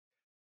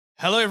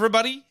Hello,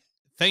 everybody.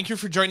 Thank you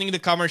for joining the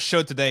Commerce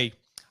Show today.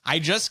 I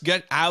just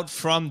got out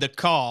from the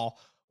call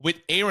with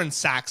Aaron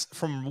Sachs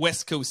from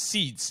West Coast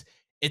Seeds.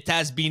 It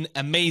has been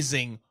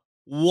amazing.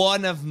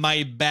 One of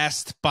my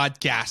best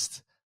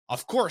podcasts.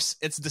 Of course,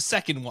 it's the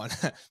second one.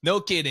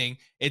 No kidding.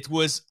 It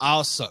was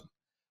awesome.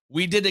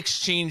 We did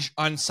exchange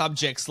on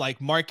subjects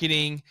like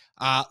marketing,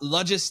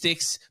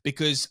 logistics,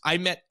 because I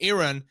met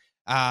Aaron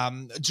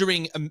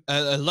during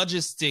a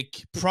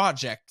logistic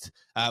project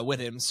with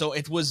him. So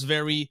it was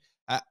very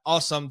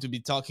awesome to be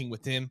talking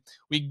with him.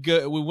 We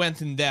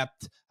went in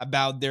depth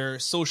about their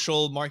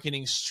social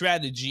marketing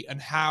strategy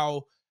and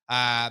how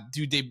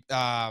do they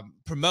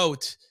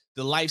promote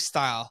the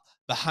lifestyle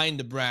behind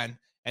the brand,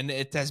 and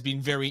it has been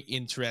very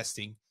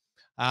interesting.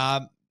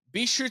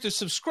 Be sure to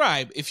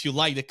subscribe if you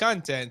like the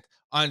content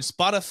on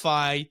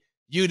Spotify,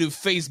 YouTube,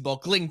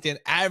 Facebook, LinkedIn,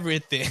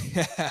 everything.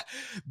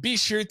 Be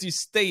sure to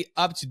stay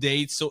up to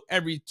date. So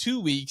every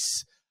 2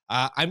 weeks,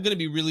 I'm going to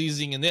be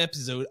releasing an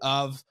episode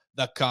of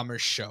The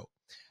Commerce Show.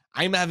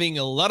 I'm having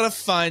a lot of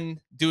fun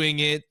doing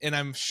it, and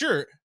I'm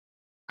sure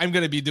I'm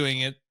going to be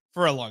doing it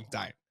for a long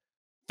time.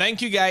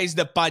 Thank you, guys.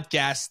 The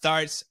podcast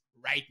starts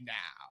right now.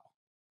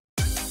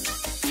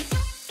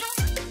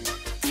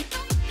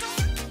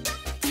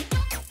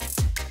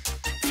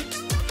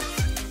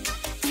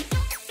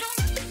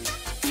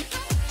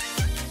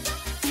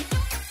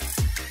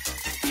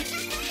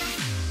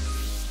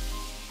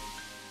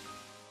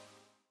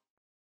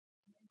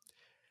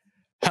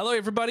 Hello,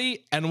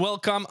 everybody, and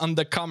welcome on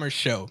The Commerce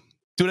Show.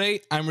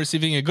 Today, I'm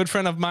receiving a good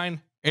friend of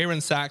mine,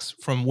 Aaron Sachs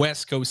from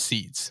West Coast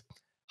Seeds.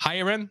 Hi,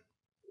 Aaron.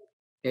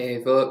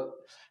 Hey, Philip.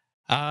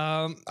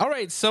 All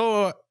right,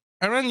 so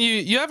Aaron,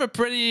 you have a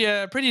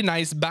pretty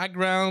nice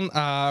background.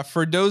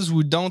 For those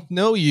who don't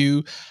know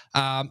you,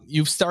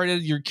 you've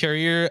started your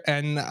career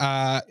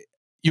and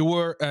you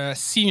were a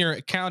senior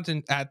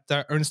accountant at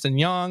Ernst &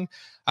 Young.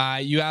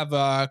 You have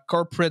a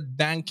corporate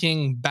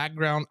banking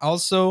background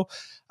also.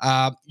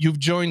 You've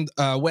joined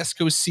West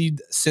Coast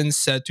Seed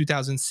since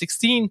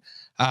 2016,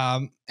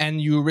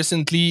 and you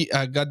recently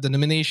got the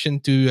nomination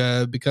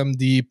to become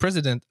the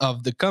president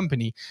of the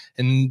company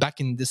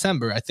back in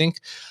December, I think.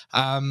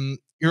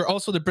 You're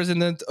also the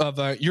president of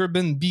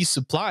Urban Bee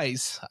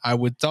Supplies. I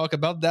would talk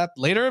about that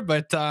later,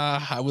 but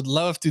I would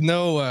love to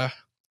know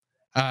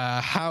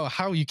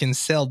how you can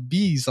sell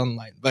bees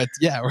online. But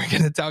yeah, we're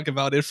going to talk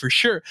about it for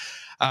sure.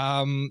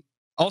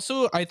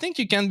 Also, I think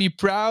you can be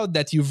proud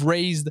that you've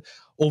raised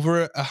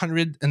over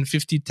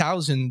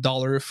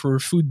 $150,000 for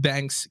Food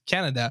Banks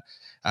Canada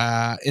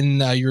in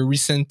your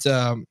recent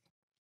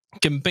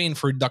campaign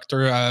for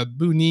Dr.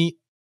 Booney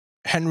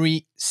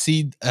Henry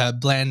Seed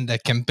Blend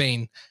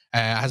campaign,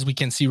 as we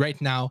can see right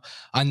now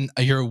on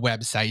your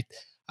website.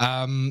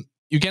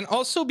 You can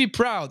also be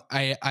proud,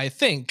 I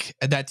think,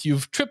 that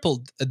you've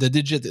tripled the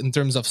digit in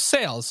terms of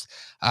sales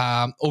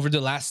over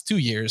the last 2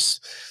 years.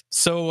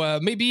 So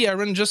maybe,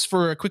 Aaron, just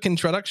for a quick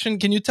introduction,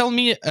 can you tell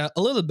me a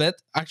little bit,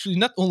 actually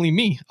not only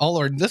me, all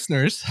our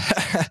listeners,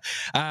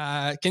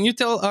 can you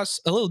tell us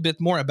a little bit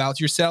more about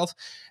yourself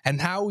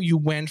and how you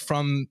went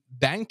from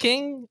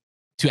banking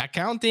to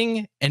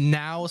accounting and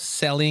now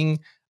selling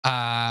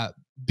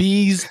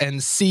bees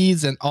and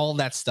seeds and all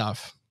that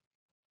stuff?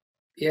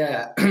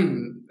 Yeah,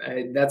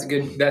 that's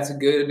a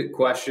good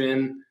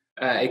question.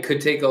 It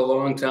could take a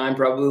long time,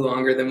 probably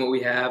longer than what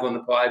we have on the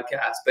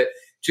podcast. But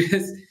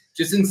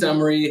just in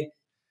summary,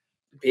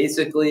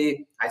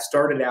 basically, I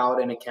started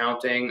out in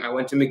accounting. I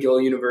went to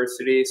McGill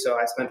University, so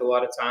I spent a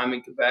lot of time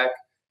in Quebec.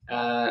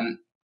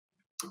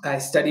 I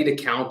studied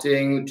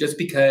accounting just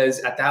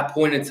because at that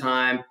point in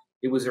time,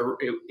 it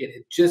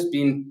had just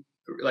been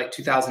like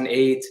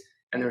 2008,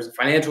 and there was a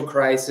financial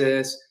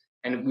crisis.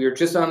 And we were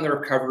just on the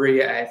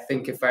recovery, I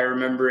think, if I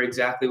remember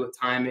exactly with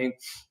timing.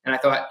 And I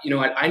thought, you know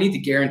what, I need to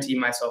guarantee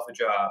myself a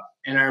job.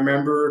 And I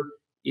remember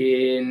at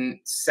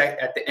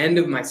the end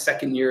of my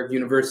second year of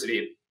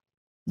university,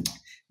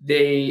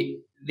 they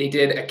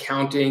did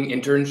accounting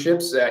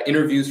internships,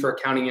 interviews for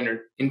accounting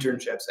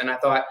internships. And I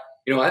thought,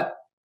 you know what,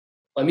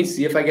 let me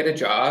see if I get a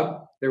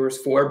job. There was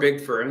 4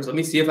 big firms. Let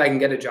me see if I can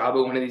get a job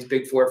at one of these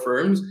big 4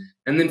 firms.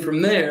 And then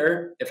from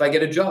there, if I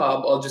get a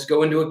job, I'll just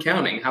go into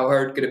accounting. How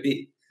hard could it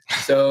be?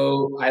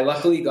 So I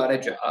luckily got a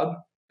job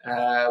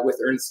with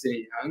Ernst &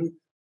 Young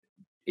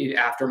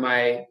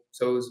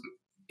so it was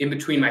in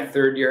between my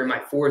 3rd year and my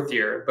 4th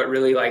year, but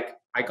really I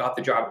got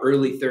the job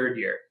early 3rd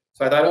year.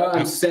 So I thought, oh,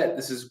 I'm set.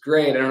 This is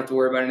great. I don't have to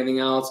worry about anything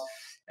else.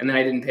 And then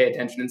I didn't pay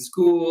attention in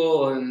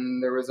school,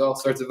 and there was all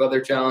sorts of other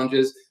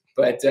challenges.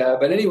 But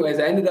anyways,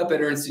 I ended up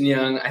at Ernst &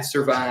 Young. I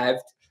survived.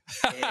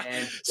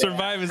 And,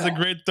 survive is a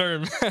great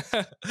term.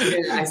 Yeah,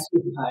 I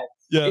survived.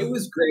 Yeah. It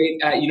was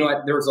great. You know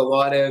what? There was a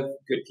lot of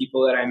good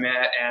people that I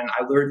met, and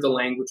I learned the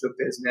language of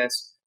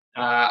business.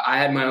 I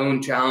had my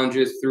own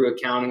challenges through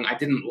accounting. I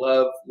didn't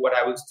love what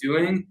I was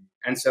doing.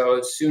 And so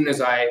as soon as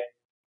I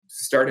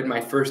started my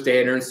first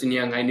day at Ernst &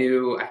 Young, I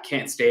knew I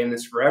can't stay in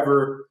this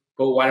forever,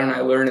 but why don't I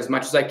learn as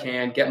much as I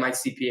can, get my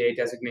CPA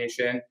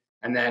designation,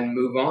 and then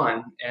move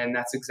on. And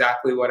that's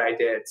exactly what I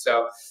did.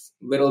 So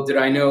little did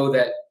I know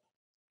that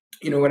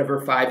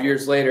whatever, 5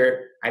 years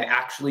later, I'd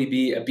actually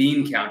be a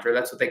bean counter.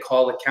 That's what they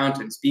call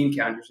accountants, bean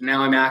counters. And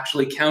now I'm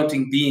actually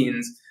counting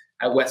beans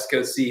at West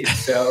Coast Seeds.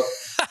 So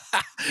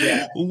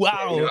yeah,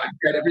 Wow. I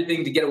tried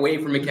everything to get away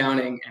from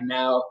accounting, and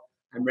now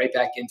I'm right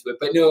back into it.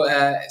 But no,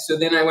 so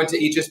then I went to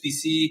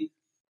HSBC.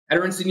 At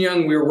Ernst &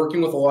 Young, we were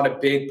working with a lot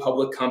of big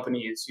public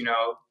companies,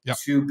 Yep.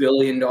 $2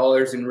 billion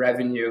in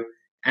revenue.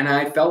 And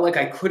I felt like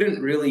I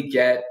couldn't really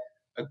get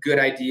a good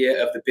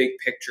idea of the big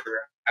picture.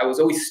 I was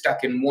always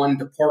stuck in one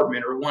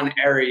department or one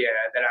area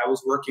that I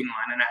was working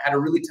on, and I had a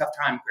really tough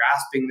time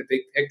grasping the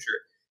big picture.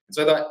 And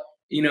so I thought,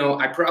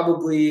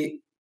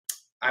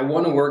 I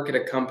want to work at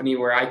a company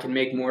where I can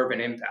make more of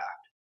an impact.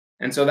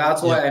 And so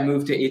that's why I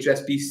moved to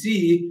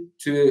HSBC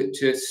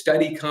to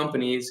study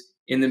companies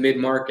in the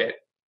mid-market.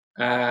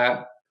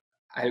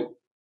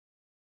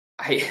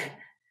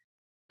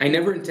 I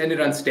never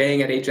intended on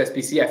staying at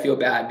HSBC. I feel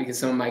bad because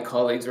some of my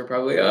colleagues were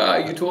probably,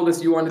 you told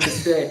us you wanted to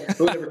stay. But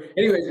whatever.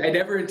 Anyways, I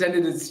never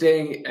intended on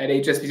staying at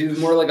HSBC. It was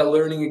more like a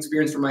learning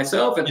experience for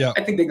myself. And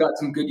I think they got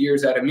some good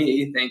years out of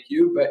me. Thank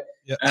you. But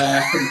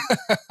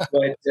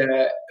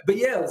but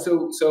yeah,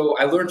 so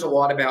I learned a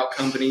lot about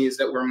companies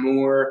that were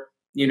more,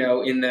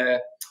 in the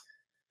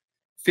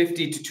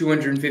 50 to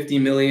 250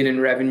 million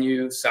in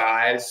revenue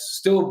size,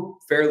 still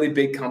fairly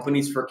big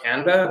companies for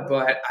Canada,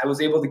 but I was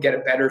able to get a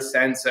better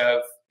sense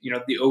of,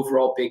 the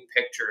overall big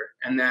picture.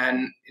 And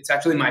then it's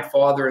actually my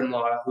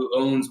father-in-law who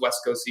owns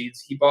West Coast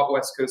Seeds. He bought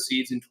West Coast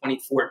Seeds in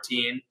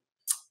 2014.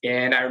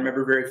 And I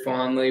remember very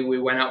fondly, we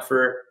went out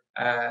for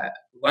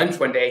lunch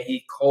one day.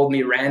 He called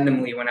me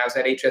randomly when I was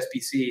at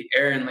HSBC,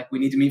 Aaron, we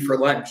need to meet for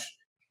lunch.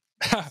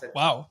 Said,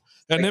 wow.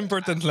 An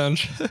important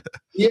lunch.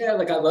 Yeah,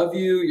 I love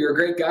you. You're a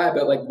great guy,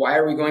 but why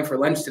are we going for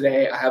lunch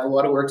today? I have a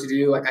lot of work to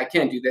do. I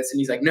can't do this. And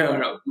he's like,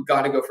 no, we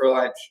got to go for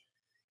lunch.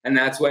 And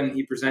that's when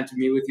he presented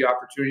me with the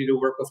opportunity to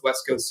work with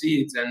West Coast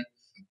Seeds, and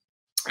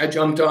I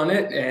jumped on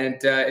it, and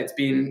it's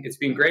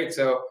been great.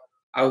 So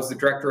I was the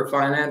director of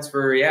finance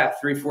for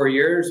 3-4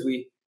 years.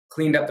 We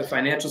cleaned up the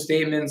financial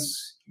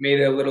statements,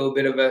 made a little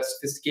bit of a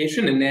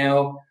sophistication, and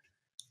now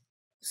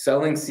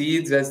selling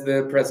seeds as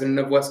the president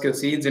of West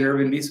Coast Seeds and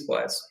Urban Bee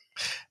Supplies.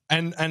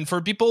 And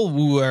for people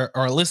who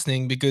are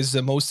listening, because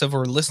most of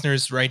our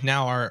listeners right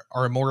now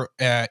are more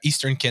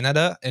Eastern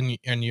Canada, and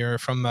you're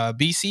from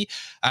BC,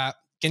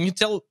 can you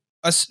tell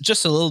us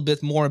just a little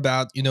bit more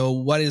about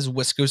what is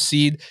West Coast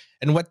Seed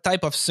and what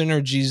type of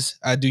synergies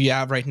do you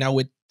have right now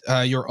with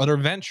your other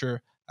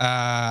venture,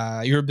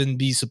 Urban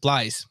Bee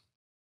Supplies?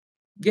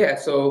 Yeah,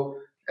 so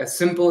as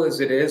simple as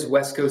it is,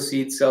 West Coast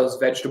Seed sells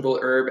vegetable,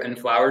 herb, and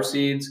flower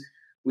seeds.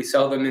 We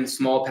sell them in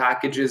small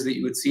packages that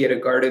you would see at a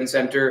garden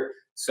center.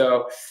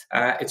 So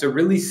it's a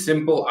really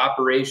simple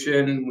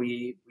operation.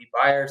 We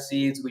buy our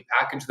seeds, we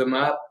package them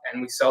up,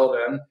 and we sell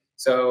them.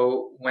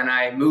 So when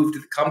I moved to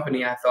the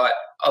company, I thought,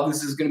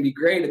 this is going to be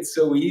great. It's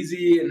so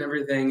easy and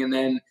everything. And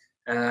then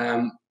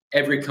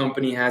every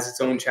company has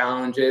its own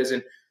challenges.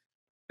 And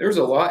there's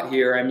a lot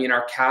here. I mean,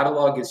 our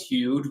catalog is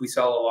huge. We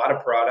sell a lot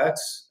of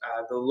products.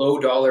 The low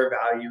dollar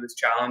value is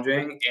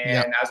challenging.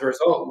 And as a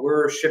result,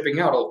 we're shipping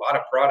out a lot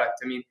of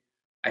product. I mean,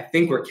 I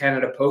think we're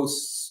Canada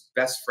Post's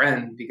best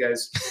friend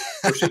because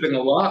we're shipping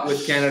a lot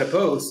with Canada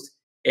Post,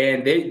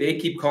 and they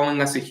keep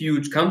calling us a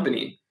huge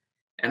company.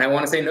 And I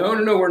want to say, no,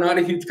 we're not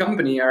a huge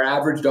company. Our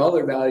average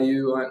dollar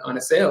value on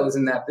a sale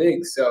isn't that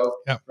big. So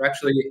we're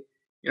actually,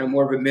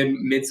 more of a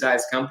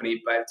mid-sized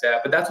company. But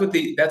that's what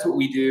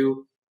we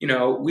do.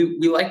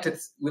 We like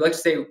to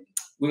say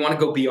we want to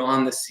go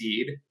beyond the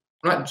seed.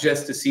 We're not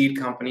just a seed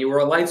company. We're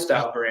a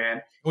lifestyle brand,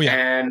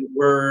 and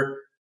we're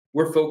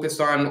focused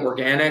on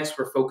organics.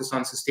 We're focused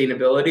on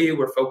sustainability.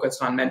 We're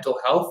focused on mental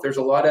health. There's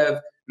a lot of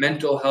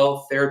mental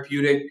health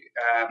therapeutic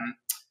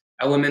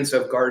elements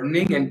of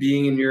gardening and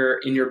being in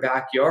your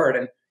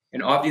backyard.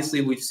 And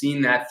obviously we've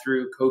seen that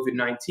through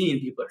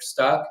COVID-19. People are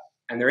stuck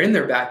and they're in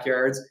their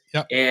backyards.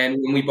 And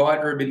when we bought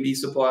Urban Bee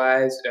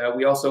Supplies,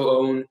 we also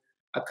own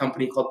a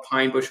company called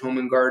Pine Bush Home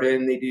and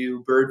Garden. They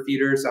do bird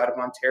feeders out of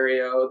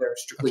Ontario. They're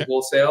strictly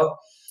wholesale.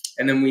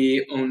 And then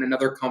we own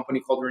another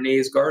company called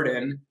Renee's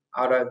Garden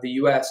out of the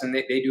US, and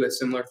they do a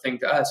similar thing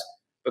to us.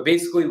 But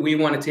basically we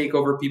want to take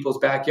over people's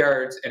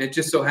backyards. And it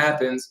just so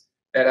happens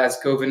that as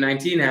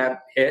COVID-19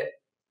 hit,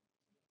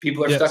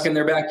 people are stuck in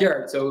their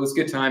backyard. So it was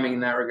good timing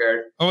in that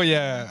regard. Oh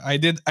yeah, I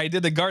did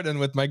a garden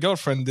with my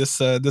girlfriend this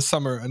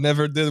summer. I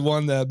never did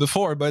one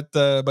before, but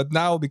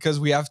now because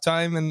we have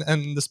time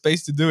and the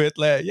space to do it,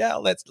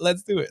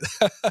 let's do it.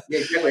 Yeah,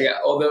 exactly.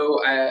 Although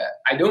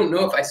I don't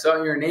know if I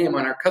saw your name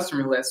on our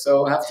customer list,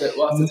 so we'll have to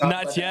talk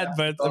Not yet,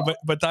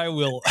 but I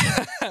will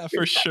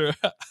for sure.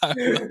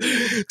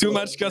 Too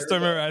much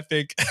customer, I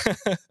think.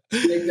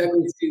 Yeah,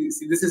 exactly.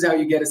 See, this is how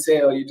you get a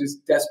sale. You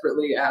just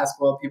desperately ask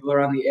while people are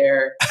on the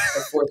air,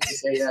 or forced to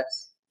say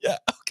yes. Yeah,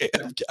 okay.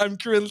 I'm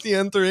currently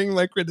entering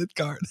my credit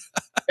card.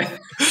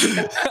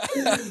 Perfect.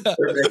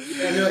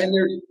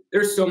 And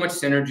there's so much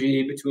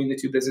synergy between the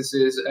two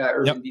businesses,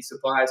 Urban Bee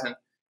Supplies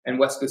and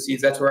West Coast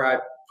Seeds. That's where I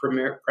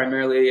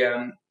primarily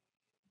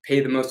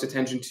pay the most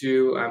attention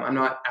to. I'm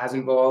not as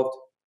involved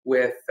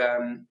with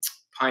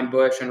pine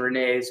bush and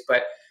Renee's,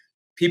 but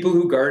people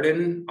who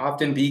garden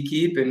often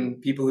beekeep,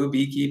 and people who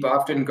beekeep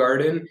often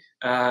garden.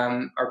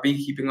 Our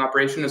beekeeping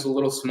operation is a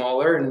little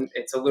smaller and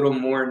it's a little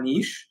more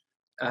niche,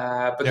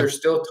 but Yep. there's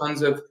still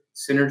tons of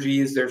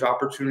synergies. There's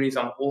opportunities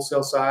on the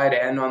wholesale side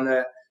and on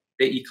the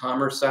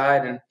e-commerce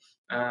side. And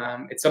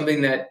it's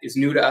something that is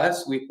new to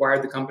us. We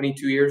acquired the company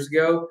 2 years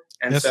ago,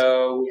 and Yes.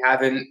 so we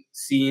haven't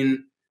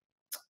seen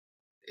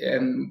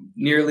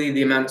nearly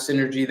the amount of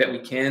synergy that we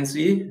can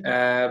see.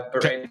 But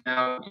Okay. right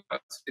now,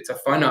 it's a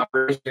fun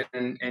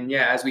operation, and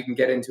yeah, as we can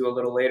get into a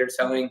little later,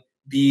 selling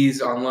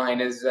bees online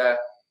is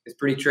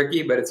pretty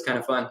tricky, but it's kind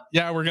of fun.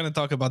 Yeah, we're gonna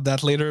talk about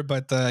that later,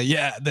 but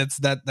yeah,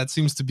 that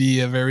seems to be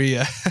a very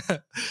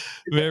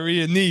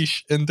very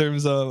niche in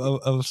terms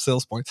of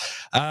sales points.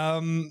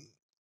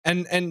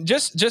 And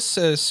just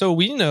so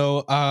we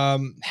know,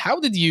 how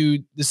did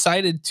you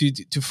decided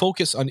to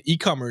focus on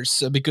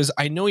e-commerce? Because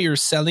I know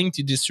you're selling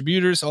to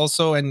distributors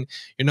also, and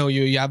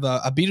you have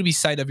a B2B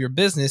side of your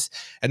business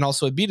and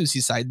also a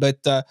B2C side. But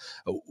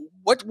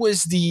what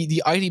was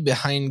the idea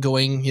behind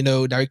going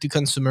direct to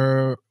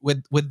consumer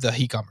with the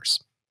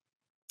e-commerce?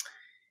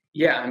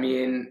 Yeah,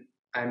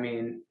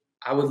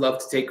 I would love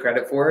to take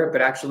credit for it,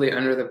 but actually,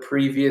 under the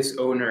previous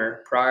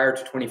owner, prior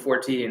to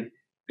 2014,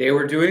 they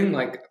were doing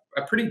like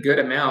a pretty good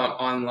amount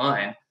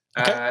online.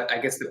 Okay. I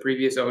guess the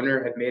previous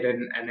owner had made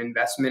an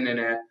investment in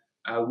a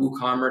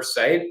WooCommerce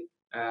site,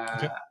 uh,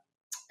 Okay.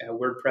 a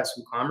WordPress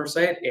WooCommerce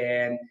site,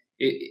 and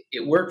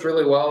it worked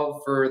really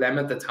well for them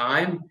at the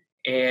time.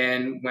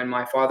 And when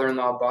my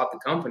father-in-law bought the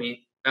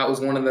company, that was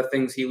one of the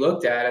things he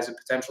looked at as a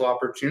potential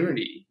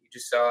opportunity. He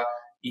just saw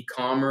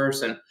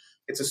e-commerce, and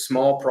it's a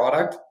small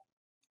product.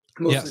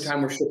 Most of the Yes.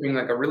 time we're shipping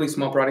like a really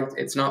small product.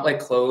 It's not like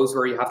clothes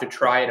where you have to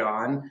try it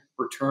on.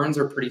 Returns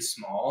are pretty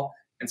small.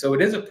 And so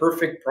it is a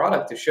perfect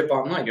product to ship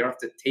online. You don't have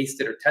to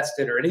taste it or test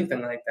it or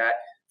anything like that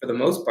for the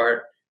most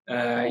part.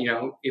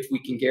 If we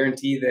can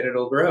guarantee that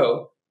it'll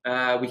grow,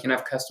 we can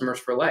have customers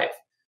for life.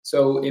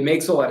 So it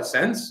makes a lot of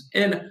sense.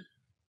 And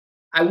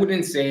I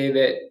wouldn't say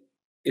that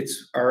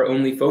it's our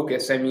only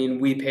focus. I mean,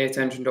 we pay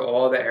attention to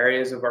all the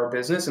areas of our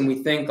business, and we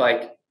think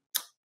like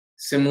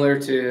similar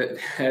to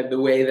the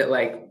way that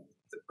like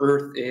the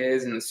earth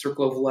is and the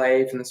circle of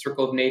life and the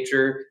circle of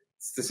nature.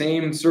 It's the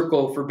same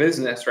circle for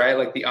business, right?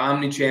 Like the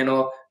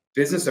omni-channel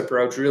business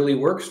approach really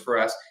works for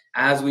us.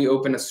 As we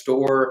open a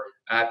store,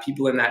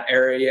 people in that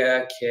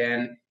area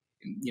can,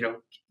 you know,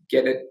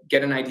 get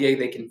an idea.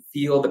 They can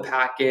feel the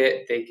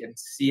packet. They can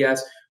see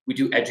us. We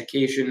do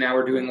education now.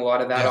 We're doing a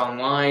lot of that Yeah.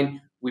 online.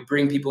 We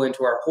bring people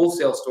into our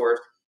wholesale stores.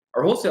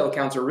 Our wholesale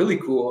accounts are really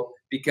cool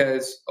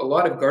because a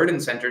lot of garden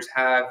centers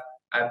have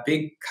a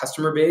big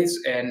customer base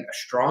and a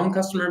strong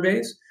customer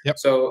base. Yep.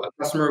 So a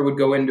customer would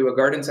go into a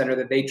garden center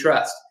that they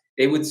trust.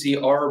 They would see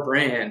our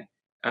brand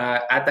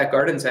at that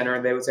garden center,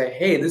 and they would say,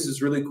 "Hey, this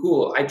is really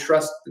cool. I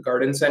trust the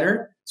garden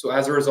center. So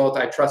as a result,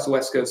 I trust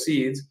West Coast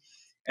Seeds."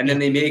 And then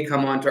Yeah. they may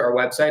come onto our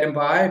website and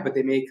buy, but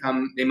they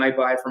might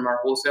buy from our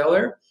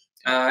wholesaler.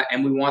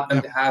 And we want them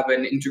Yeah. to have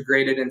an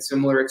integrated and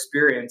similar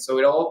experience. So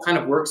it all kind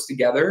of works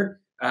together.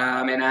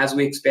 And as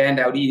we expand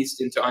out east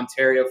into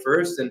Ontario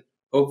first, and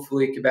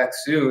hopefully Quebec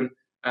soon,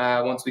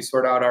 once we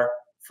sort out our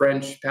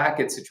French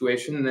packet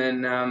situation,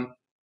 then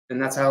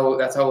that's how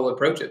we'll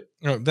approach it.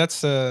 No, that's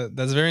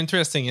very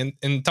interesting.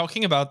 And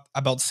talking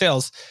about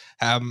sales,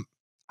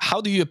 how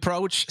do you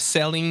approach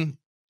selling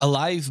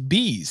alive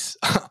bees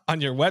on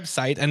your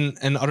website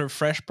and other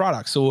fresh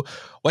products? So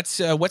what's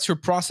your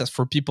process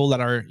for people that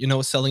are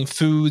selling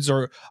foods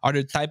or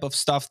other type of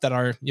stuff that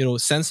are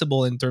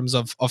sensible in terms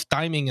of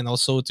timing and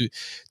also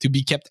to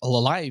be kept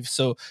alive?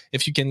 So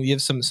if you can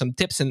give some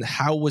tips, and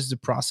how was the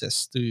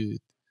process?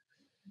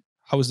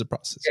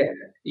 Yeah,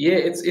 yeah,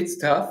 it's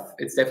tough.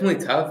 It's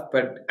definitely tough,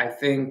 but I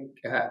think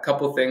a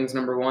couple things.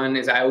 Number one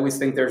is I always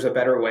think there's a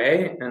better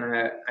way, and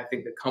I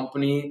think the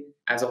company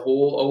as a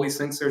whole always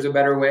thinks there's a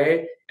better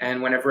way.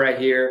 And whenever I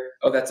hear,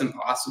 "Oh, that's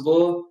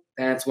impossible,"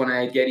 that's when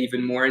I get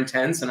even more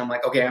intense, and I'm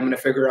like, "Okay, I'm going to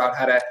figure out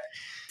how to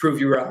prove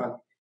you wrong."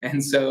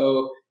 And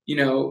so,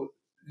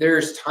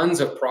 there's tons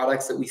of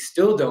products that we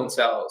still don't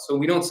sell. So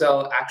we don't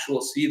sell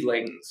actual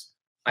seedlings,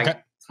 like Okay.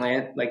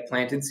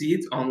 planted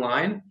seeds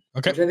online,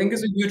 Okay. which I think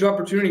is a huge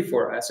opportunity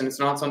for us. And it's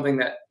not something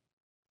that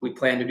we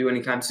plan to do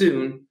anytime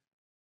soon,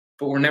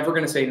 but we're never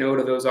going to say no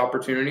to those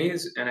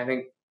opportunities. And I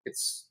think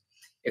it's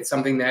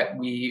something that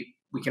we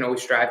can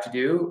always strive to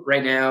do.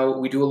 Right now,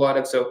 we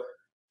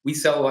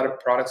sell a lot of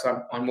products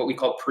on what we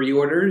call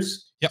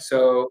pre-orders. Yep.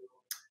 So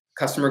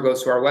customer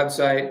goes to our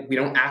website. We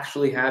don't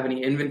actually have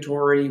any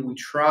inventory. We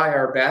try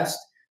our best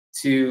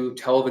to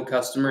tell the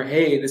customer,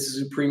 hey, this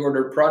is a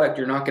pre-ordered product.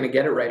 You're not going to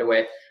get it right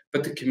away.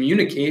 But the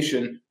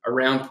communication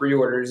around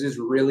pre-orders is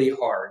really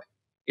hard.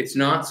 It's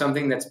not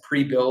something that's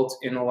pre-built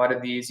in a lot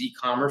of these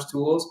e-commerce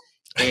tools.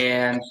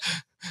 And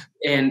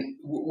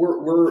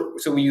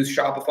so we use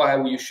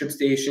Shopify, we use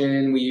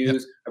ShipStation, we Yep.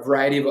 use a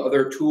variety of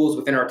other tools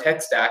within our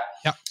tech stack,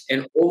 Yep.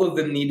 and all of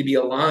them need to be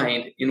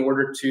aligned in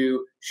order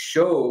to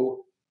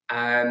show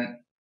that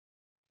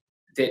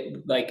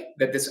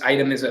this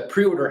item is a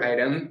pre-order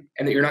item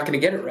and that you're not going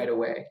to get it right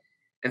away.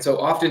 And so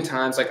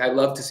oftentimes, like I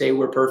love to say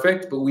we're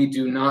perfect, but we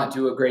do not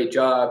do a great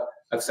job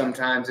of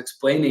sometimes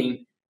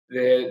explaining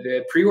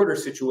the pre-order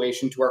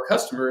situation to our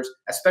customers,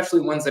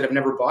 especially ones that have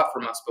never bought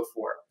from us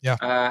before.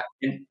 Yeah.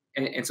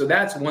 And so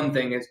that's one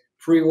thing is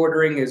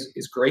pre-ordering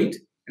is great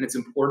and it's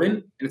important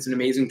and it's an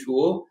amazing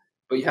tool,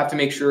 but you have to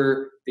make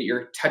sure that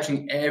you're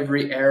touching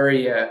every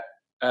area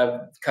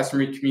of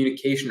customer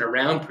communication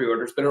around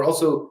pre-orders, but it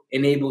also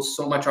enables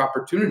so much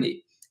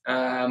opportunity.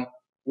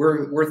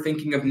 We're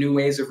thinking of new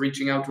ways of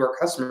reaching out to our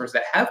customers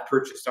that have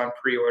purchased on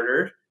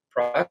pre-ordered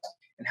products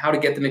and how to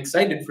get them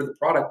excited for the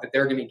product that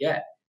they're going to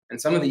get.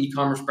 And some of the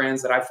e-commerce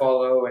brands that I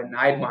follow and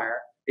I admire,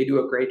 they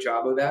do a great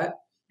job of that.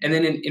 And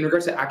then in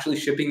regards to actually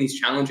shipping these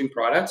challenging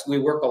products, we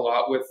work a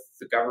lot with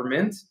the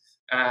government.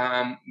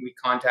 We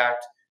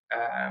contact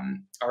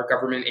our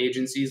government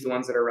agencies, the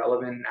ones that are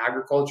relevant in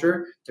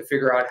agriculture, to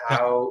figure out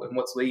how and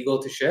what's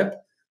legal to ship.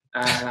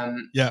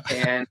 And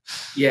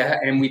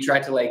we try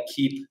to like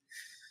keep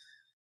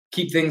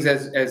things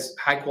as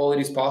high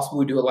quality as possible.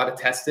 We do a lot of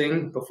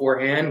testing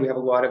beforehand. We have a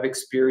lot of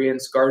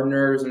experienced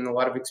gardeners and a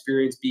lot of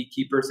experienced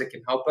beekeepers that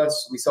can help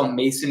us. We sell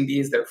mason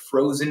bees. They're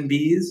frozen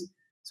bees.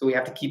 So we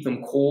have to keep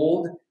them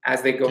cold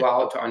as they go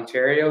out to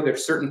Ontario.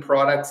 There's certain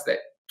products that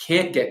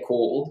can't get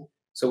cold,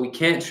 so we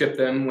can't ship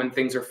them when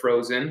things are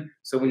frozen.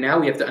 So now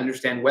we have to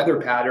understand weather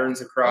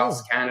patterns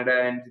across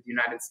Canada and the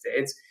United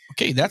States.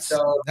 Okay,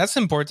 that's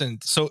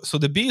important. So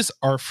the bees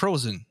are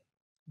frozen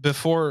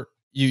before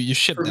you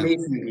ship them.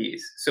 Mason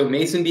bees. So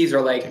mason bees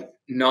are like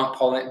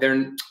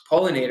they're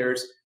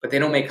pollinators, but they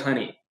don't make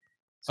honey.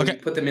 So you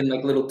put them in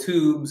like little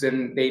tubes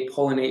and they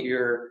pollinate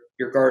your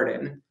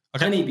garden.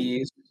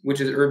 Honeybees,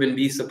 which is Urban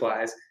Bee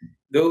Supplies,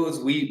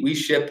 those we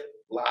ship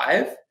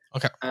live.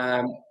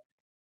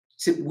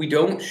 We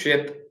don't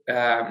ship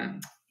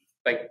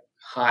like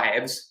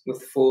hives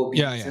with full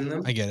bees in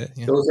them. I get it.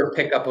 Yeah. Those are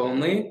pickup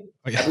only.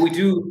 But we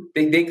do.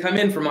 They come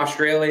in from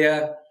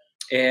Australia,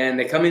 and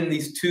they come in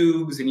these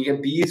tubes, and you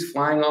get bees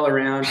flying all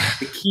around.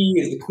 The key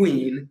is the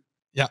queen.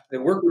 Yeah. The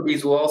worker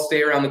bees will all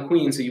stay around the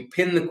queen, so you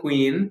pin the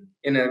queen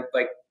in a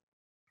like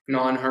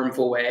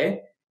non-harmful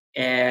way,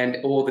 and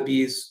all the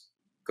bees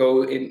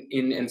go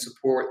in and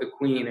support the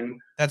queen. And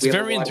that's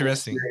very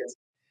interesting.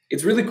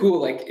 It's really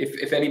cool. Like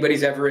if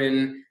anybody's ever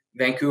in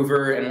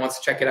Vancouver and wants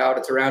to check it out,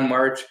 it's around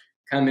March.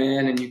 Come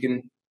in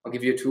and I'll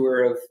give you a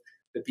tour of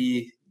the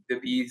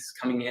bees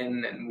coming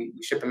in, and we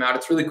ship them out.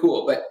 It's really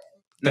cool. But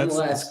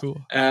nonetheless, that's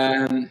cool.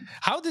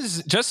 How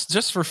does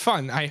just for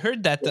fun? I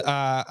heard that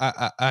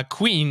a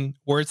queen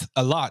worth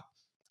a lot.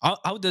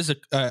 How does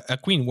a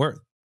queen worth?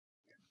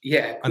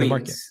 Yeah, on the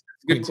market.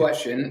 Good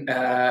question.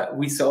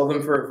 We sell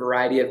them for a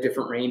variety of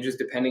different ranges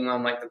depending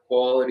on like the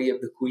quality of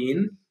the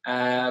queen.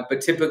 But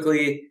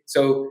typically,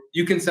 so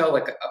you can sell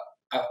like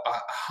a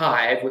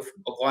hive with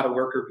a lot of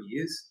worker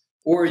bees,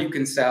 or you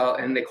can sell,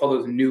 and they call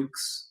those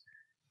nukes,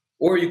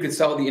 or you could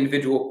sell the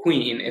individual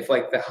queen if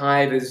like the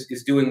hive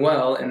is doing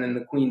well and then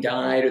the queen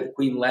died or the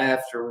queen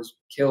left or was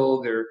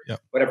killed or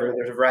whatever.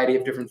 There's a variety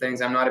of different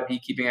things. I'm not a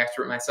beekeeping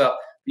expert myself,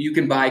 but you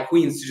can buy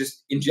queens to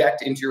just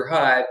inject into your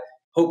hive,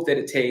 hope that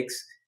it takes,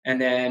 and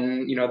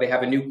then they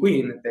have a new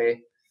queen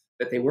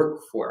that they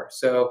work for.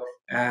 So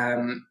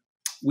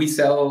we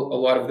sell a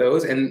lot of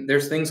those, and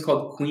there's things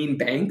called queen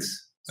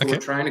banks. So we're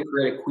trying to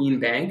create a queen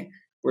bank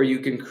where you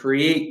can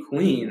create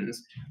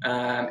queens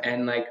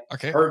and like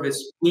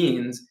harvest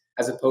queens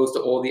as opposed to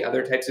all the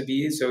other types of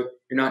bees. So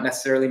you're not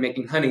necessarily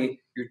making honey;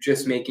 you're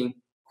just making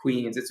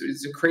queens.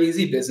 It's a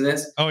crazy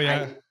business. Oh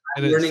yeah,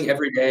 I'm learning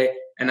every day,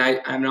 and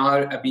I'm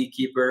not a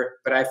beekeeper,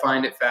 but I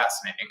find it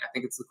fascinating. I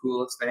think it's the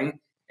coolest thing,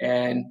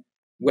 and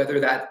whether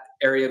that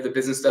area of the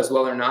business does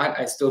well or not,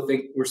 I still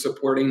think we're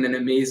supporting an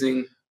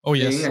amazing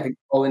thing. I think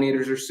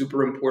pollinators are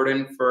super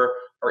important for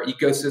our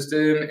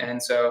ecosystem.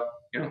 And so,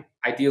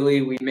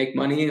 ideally we make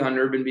money on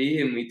Urban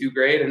Bee and we do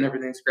great and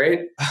everything's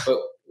great, but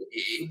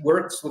it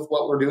works with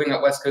what we're doing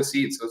at West Coast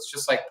Seeds. So it's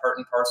just like part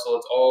and parcel.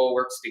 It all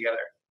works together.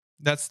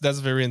 That's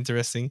very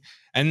interesting.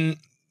 And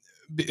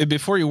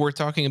before you were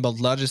talking about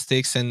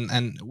logistics,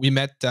 and we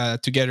met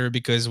together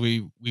because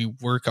we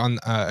work on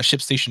a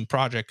ShipStation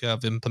project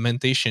of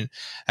implementation,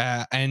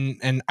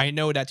 and I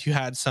know that you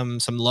had some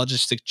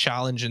logistic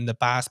challenge in the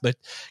past, but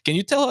can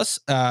you tell us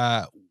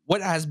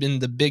what has been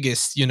the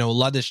biggest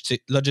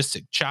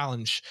logistic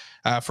challenge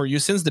for you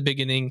since the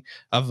beginning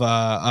of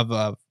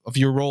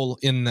your role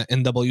in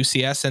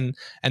WCS,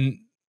 and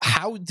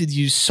how did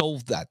you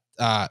solve that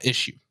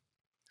issue?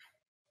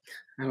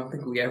 I don't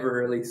think we ever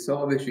really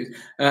solve issues.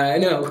 I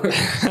know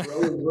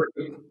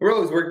we're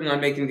always working on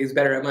making things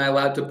better. Am I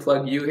allowed to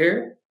plug you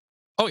here?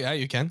 Oh yeah,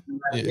 you can.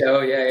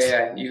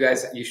 Yeah.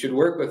 You should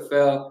work with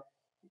Phil.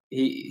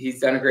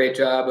 He's done a great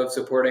job of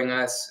supporting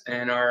us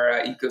and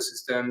our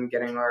ecosystem,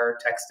 getting our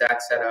tech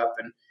stack set up,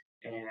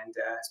 and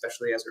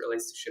especially as it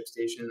relates to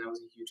ShipStation, that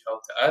was a huge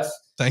help to us.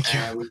 Thank you.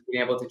 We've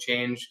been able to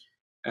change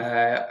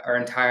our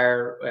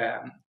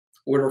entire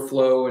order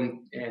flow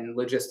and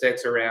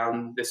logistics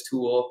around this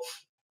tool.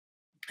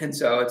 And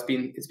so it's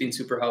been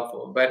super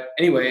helpful. But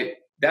anyway,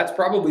 that's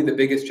probably the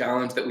biggest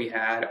challenge that we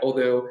had.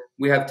 Although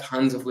we have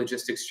tons of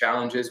logistics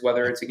challenges,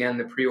 whether Yeah. it's again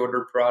the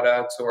pre-ordered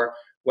products or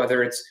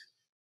whether it's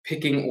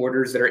picking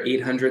orders that are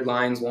 800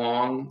 lines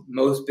long.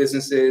 Most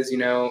businesses,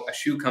 a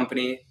shoe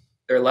company,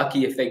 they're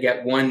lucky if they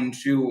get one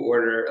shoe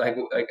order, like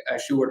a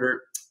shoe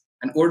order,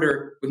 an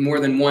order with more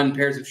than one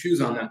pairs of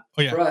shoes on them.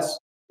 Oh yeah. For us,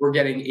 we're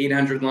getting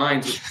 800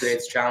 lines, which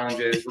creates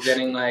challenges. We're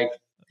getting like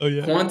Oh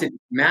yeah.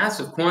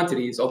 massive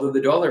quantities. Although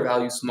the dollar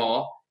value is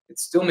small, it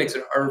still makes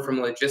it harder from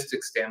a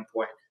logistics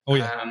standpoint. Oh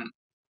yeah. Um,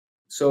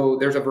 so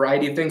there's a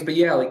variety of things, but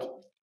yeah, like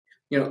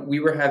we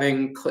were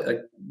having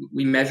like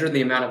we measure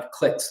the amount of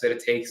clicks that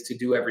it takes to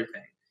do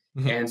everything.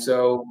 Mhm. And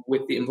so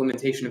with the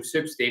implementation of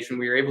ShipStation,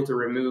 we were able to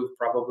remove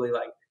probably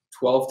like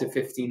 12 to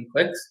 15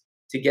 clicks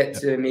to get Yeah.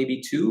 to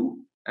maybe two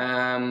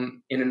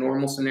in a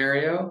normal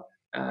scenario.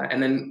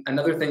 And then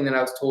another thing that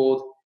I was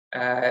told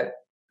uh,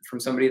 from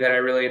somebody that I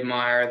really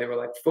admire, they were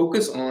like,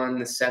 focus on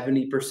the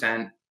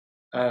 70%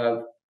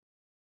 of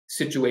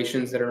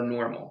situations that are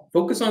normal.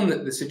 Focus on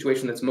the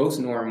situation that's most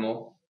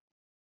normal,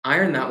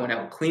 iron that one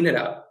out, clean it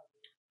up.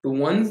 The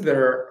ones that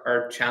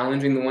are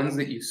challenging, the ones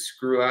that you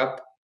screw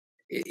up,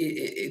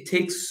 it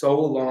takes so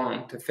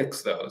long to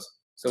fix those.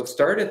 So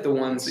start at the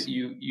ones that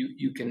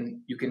you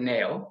can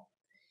nail,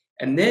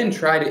 and then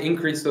try to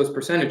increase those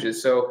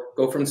percentages. So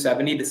go from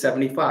 70 to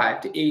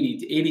 75 to 80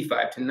 to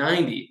 85 to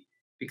 90.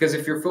 Because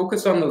if you're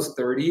focused on those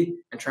 30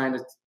 and trying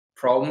to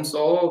problem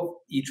solve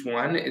each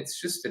one, it's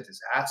just a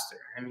disaster.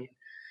 I mean,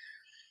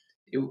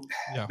 it,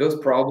 Yeah. those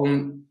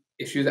problem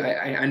issues,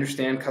 I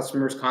understand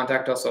customers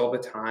contact us all the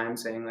time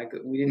saying like,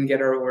 we didn't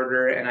get our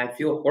order, and I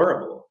feel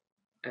horrible.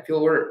 But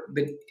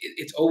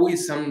it's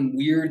always some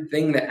weird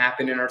thing that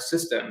happened in our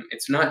system.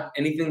 It's not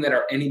anything that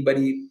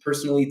anybody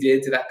personally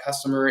did to that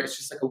customer. It's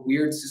just like a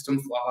weird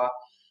system flaw,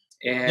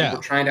 and Yeah.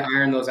 we're trying to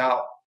iron those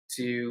out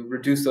to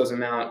reduce those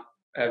amount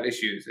of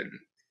issues. And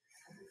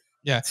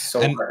Yeah. it's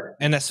so And hard.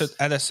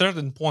 at a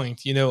certain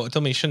point,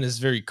 automation is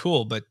very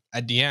cool, but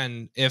at the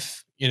end,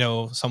 if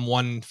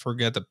someone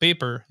forget the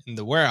paper in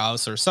the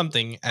warehouse or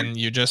something, and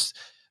you just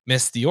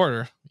miss the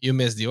order, you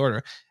miss the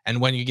order. And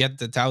when you get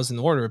the 1,000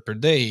 order per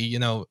day,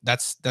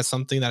 that's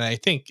something that I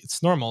think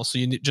it's normal. So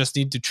you just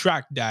need to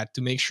track that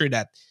to make sure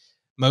that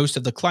most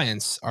of the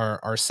clients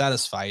are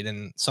satisfied.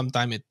 And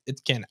sometimes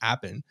it can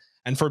happen.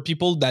 And for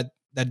people that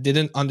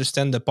didn't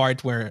understand the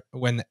part where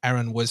when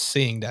Aaron was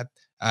saying that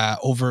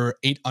over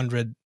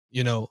 800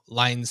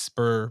 lines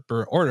per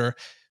order,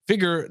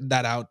 figure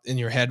that out in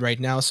your head right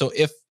now. So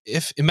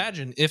if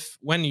imagine if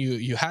when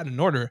you had an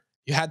order,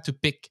 you had to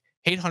pick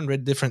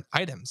 800 different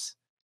items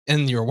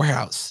in your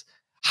warehouse,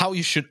 how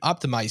you should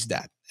optimize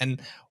that and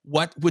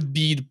what would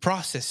be the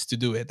process to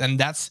do it. And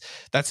that's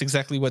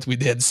exactly what we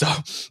did. So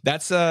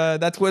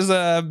that was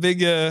a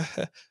big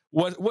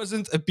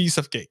wasn't a piece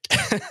of cake.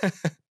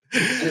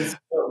 And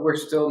we're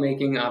still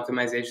making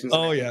optimizations, and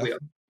Oh I think yeah.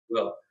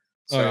 we will.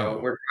 Oh yeah. So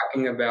we're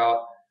talking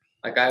about,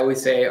 like I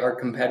always say, our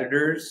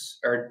competitors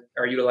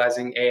are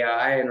utilizing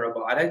AI and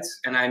robotics,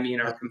 and I mean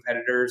Yeah. our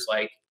competitors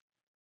like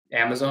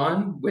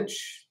Amazon,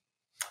 which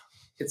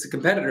it's a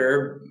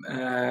competitor.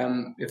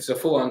 It's a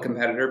full-on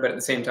competitor, but at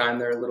the same time,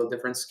 they're a little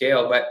different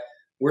scale. But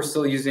we're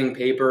still using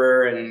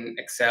paper and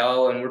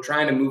Excel, and we're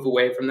trying to move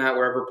away from that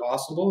wherever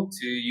possible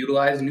to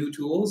utilize new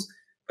tools.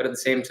 But at the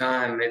same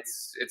time,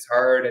 it's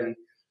hard, and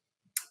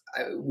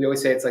we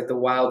always say it's like the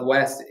Wild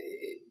West.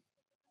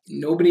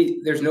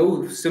 There's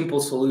no simple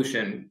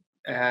solution.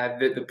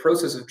 The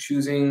process of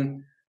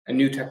choosing a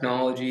new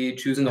technology,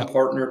 choosing a Yeah.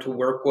 partner to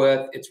work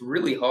with, it's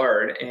really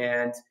hard,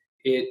 and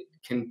it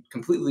can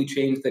completely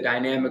change the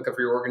dynamic of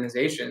your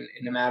organization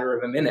in a matter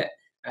of a minute.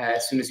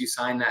 As soon as you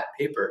sign that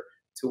paper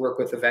to work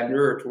with a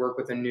vendor or to work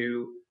with a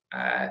new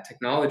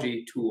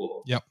technology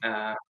tool. Yep.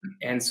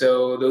 And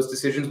so those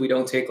decisions we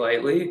don't take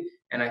lightly.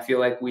 And I feel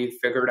like we've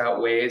figured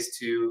out ways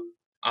to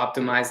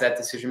optimize that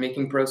decision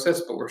making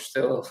process, but we're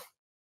still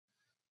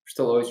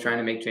always trying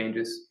to make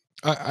changes.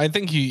 I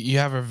think you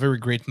have a very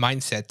great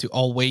mindset to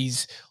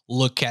always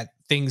look at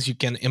things you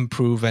can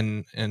improve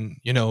and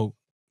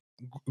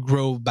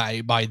grow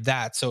by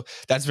that. So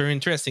that's very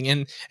interesting.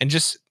 And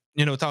just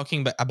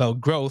talking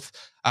about growth.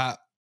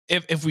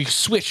 If we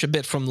switch a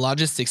bit from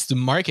logistics to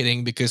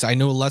marketing, because I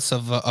know lots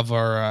of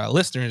our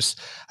listeners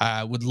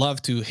would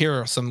love to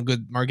hear some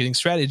good marketing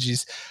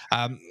strategies.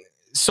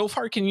 So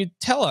far, can you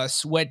tell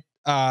us what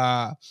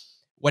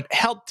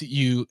helped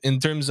you in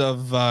terms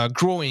of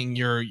growing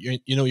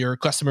your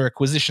customer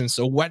acquisition?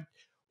 So what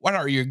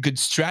are your good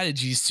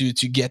strategies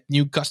to get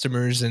new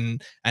customers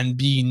and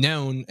be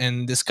known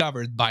and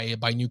discovered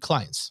by new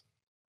clients?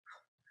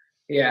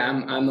 Yeah,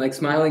 I'm like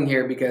smiling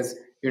here because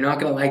you're not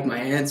gonna like my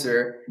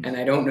answer, and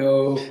I don't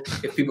know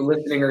if people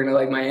listening are gonna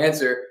like my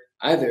answer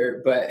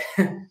either. But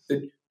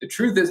the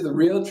truth is, the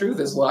real truth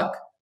is luck.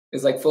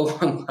 Is like full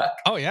on luck.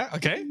 Oh yeah,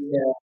 okay.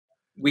 Yeah,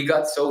 we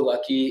got so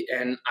lucky,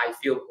 and I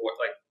feel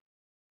like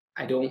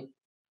I don't.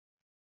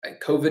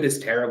 Like, COVID is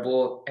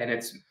terrible, and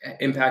it's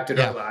impacted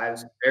our Yeah.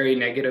 lives very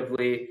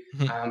negatively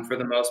Mhm. for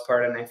the most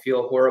part. And I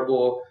feel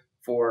horrible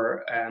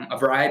for a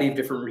variety of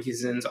different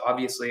reasons.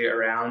 Obviously,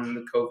 around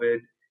the COVID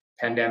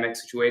pandemic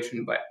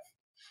situation, but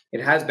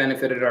it has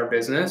benefited our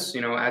business.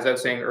 As I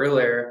was saying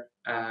earlier,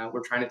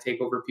 we're trying to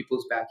take over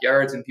people's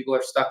backyards, and people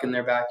are stuck in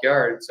their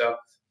backyard. So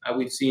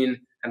we've seen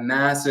a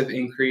massive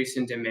increase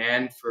in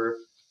demand for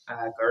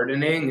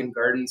gardening and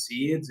garden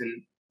seeds,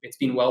 and it's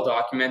been well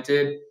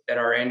documented that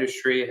our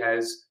industry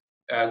has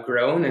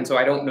grown. And so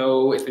I don't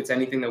know if it's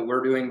anything that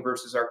we're doing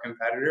versus our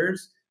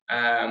competitors.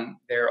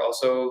 They're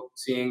also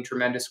seeing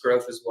tremendous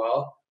growth as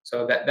well.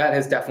 So that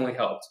has definitely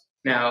helped.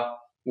 Now,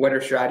 what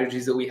are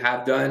strategies that we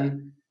have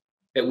done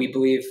that we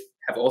believe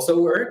have also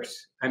worked?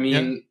 I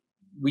mean,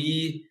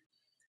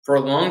 for a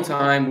long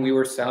time, we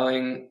were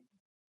selling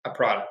a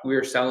product. We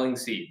were selling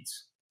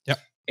seeds. Yep.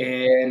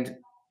 And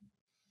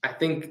I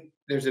think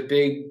there's a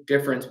big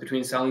difference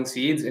between selling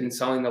seeds and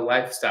selling the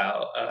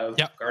lifestyle of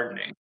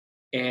gardening.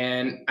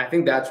 And I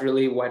think that's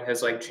really what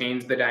has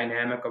changed the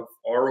dynamic of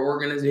our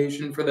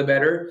organization for the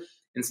better.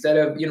 Instead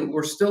of,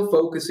 we're still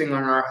focusing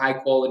on our high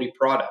quality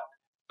product.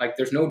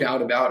 There's no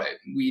doubt about it.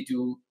 We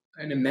do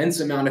an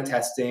immense amount of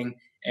testing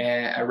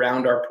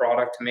around our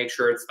product to make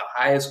sure it's the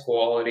highest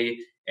quality.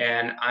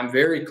 And I'm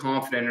very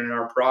confident in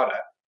our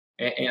product.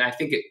 And I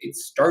think it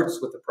starts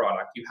with the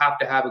product. You have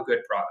to have a good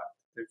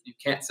product. You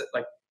can't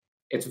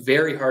it's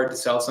very hard to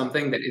sell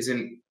something that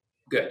isn't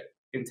good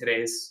in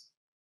today's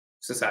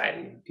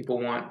society. People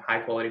want high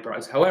quality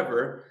products.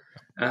 However,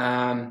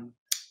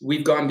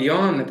 we've gone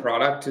beyond the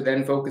product to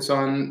then focus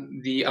on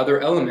the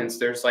other elements.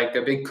 There's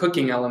a big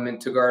cooking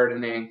element to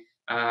gardening.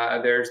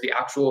 There's the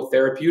actual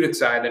therapeutic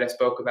side that I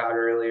spoke about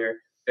earlier.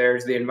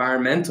 There's the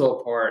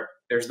environmental part.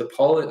 There's the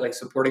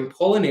supporting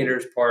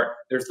pollinators part.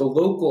 There's the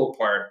local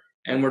part.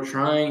 And we're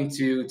trying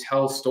to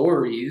tell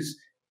stories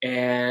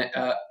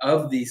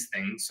of these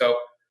things. So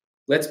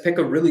let's pick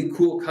a really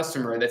cool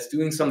customer that's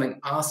doing something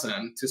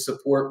awesome to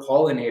support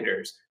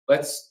pollinators.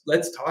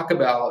 Let's talk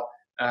about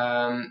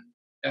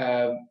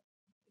a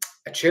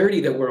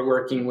charity that we're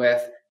working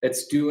with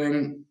that's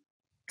doing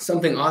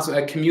something awesome,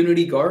 a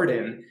community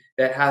garden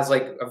that has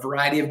a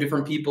variety of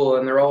different people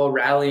and they're all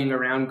rallying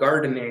around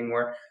gardening,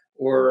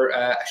 or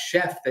a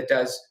chef that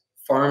does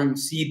farm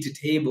seed to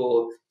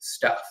table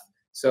stuff.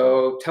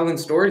 So telling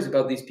stories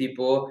about these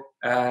people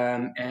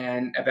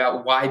and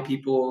about why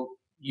people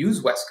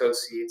use West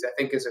Coast seeds, I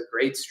think, is a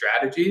great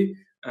strategy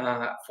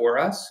for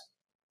us.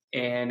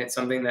 And it's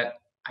something that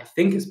I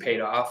think has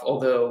paid off,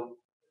 although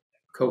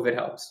COVID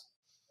helps.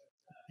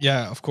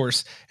 Yeah, of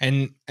course.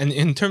 And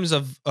in terms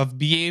of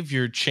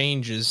behavior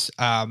changes,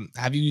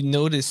 have you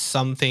noticed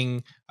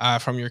something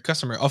from your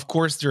customer? Of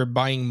course, they're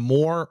buying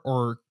more,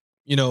 or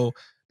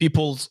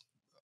people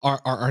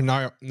are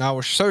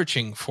now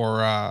searching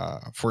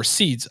for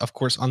seeds, of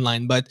course,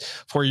 online. But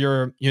for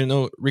your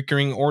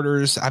recurring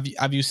orders,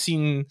 have you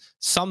seen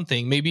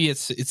something? Maybe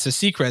it's a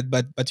secret,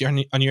 but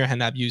on your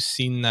hand, have you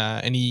seen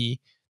any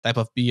type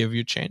of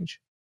behavior change?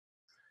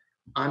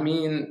 I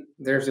mean,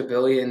 there's a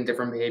billion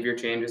different behavior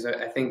changes.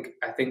 I think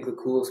the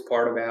coolest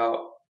part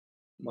about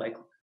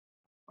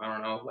I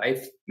don't know,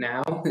 life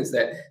now is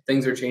that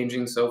things are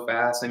changing so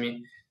fast. I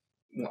mean,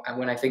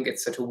 when I think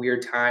it's such a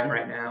weird time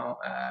right now,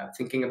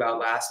 thinking about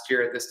last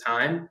year at this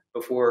time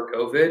before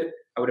COVID,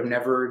 I would have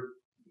never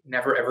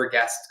ever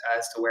guessed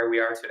as to where we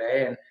are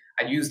today. And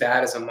I'd use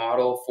that as a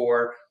model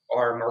for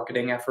our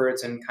marketing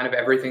efforts and kind of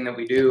everything that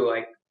we do.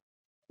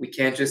 We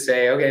can't just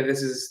say, okay,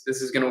 this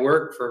is going to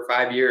work for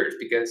 5 years,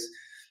 because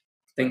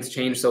things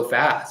change so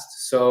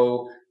fast.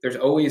 So there's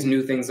always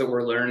new things that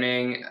we're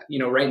learning.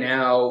 Right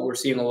now we're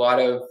seeing a lot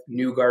of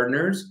new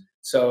gardeners.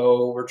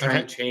 So we're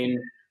trying to change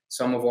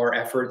some of our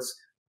efforts.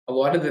 A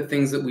lot of the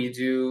things that we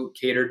do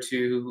cater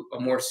to a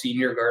more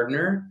senior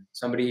gardener,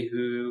 somebody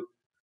who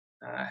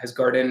has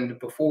gardened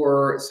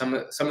before. Some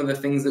of the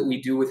things that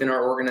we do within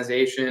our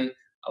organization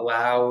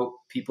allow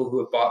people who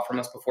have bought from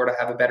us before to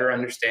have a better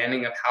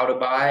understanding of how to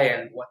buy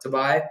and what to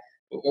buy.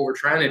 But what we're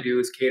trying to do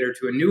is cater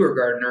to a newer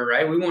gardener,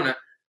 right?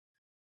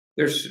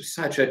 There's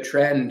such a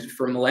trend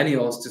for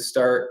millennials to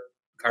start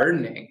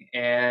gardening,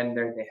 and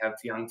they have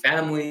young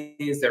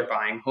families, they're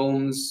buying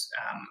homes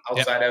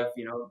outside of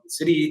the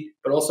city,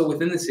 but also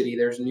within the city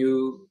there's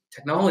new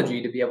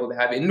technology to be able to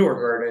have indoor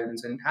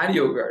gardens and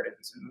patio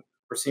gardens. And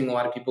we're seeing a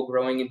lot of people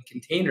growing in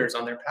containers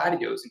on their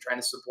patios and trying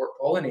to support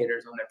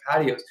pollinators on their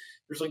patios.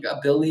 There's a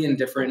billion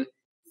different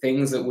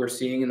things that we're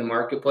seeing in the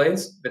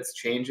marketplace that's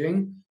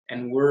changing,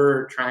 and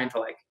we're trying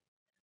to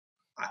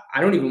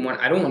I don't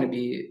want to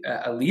be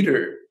a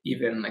leader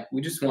even. We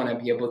just want to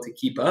be able to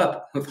keep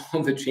up with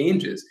all the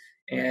changes.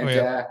 And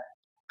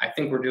I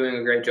think we're doing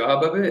a great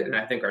job of it. And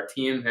I think our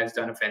team has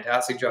done a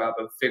fantastic job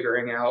of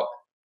figuring out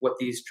what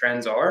these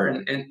trends are,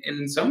 and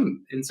in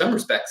some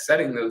respects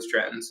setting those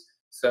trends.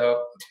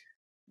 So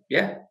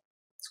yeah,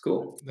 it's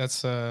cool.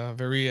 That's a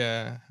very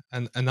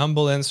an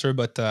humble answer,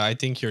 but I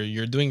think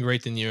you're doing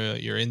great in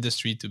your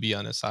industry. To be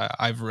honest,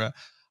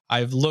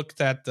 I've looked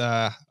at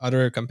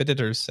other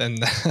competitors, and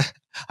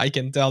I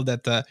can tell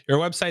that your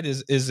website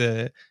is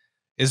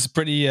is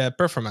pretty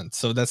performant.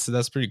 So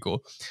that's pretty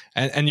cool,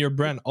 and your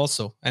brand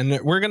also. And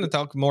we're gonna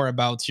talk more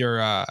about your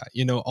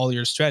all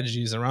your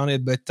strategies around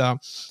it. But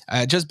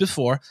just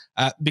before,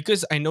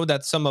 because I know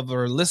that some of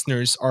our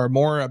listeners are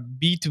more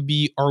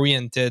B2B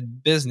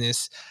oriented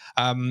business,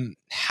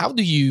 how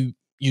do you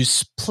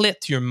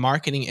split your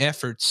marketing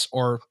efforts,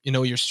 or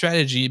your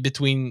strategy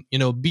between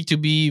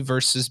B2B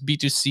versus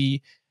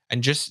B2C,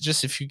 and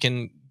just if you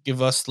can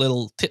give us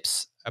little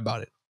tips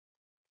about it.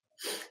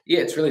 Yeah,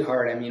 it's really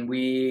hard. I mean,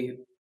 we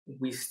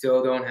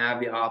still don't have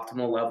the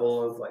optimal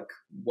level of like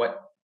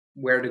what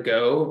where to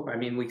go. I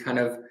mean,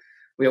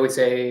 we always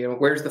say,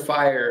 where's the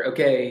fire?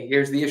 Okay,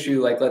 here's the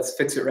issue. Like, let's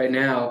fix it right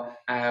now.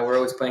 We're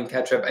always playing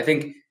catch up. I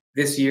think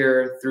this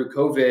year through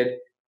COVID,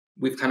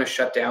 we've kind of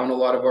shut down a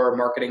lot of our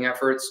marketing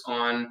efforts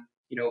on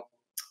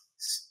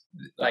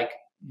like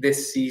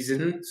this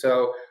season.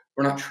 So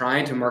we're not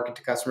trying to market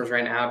to customers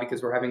right now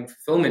because we're having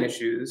fulfillment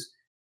issues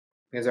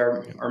because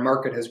our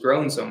market has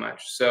grown so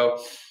much. So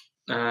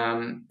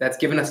that's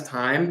given us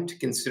time to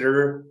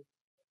consider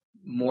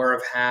more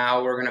of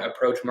how we're going to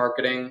approach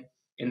marketing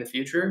in the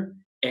future.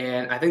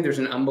 And I think there's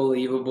an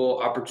unbelievable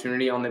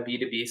opportunity on the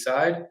B2B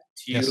side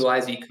to Yes.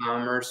 utilize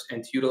e-commerce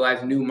and to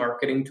utilize new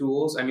marketing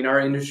tools. I mean, our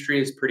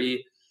industry is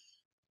pretty,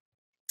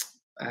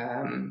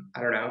 I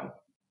don't know,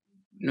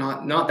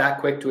 not that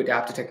quick to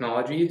adapt to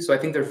technology. So I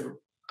think there's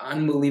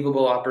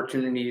unbelievable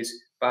opportunities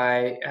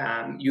by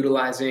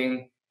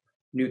utilizing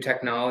new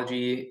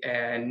technology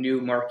and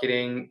new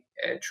marketing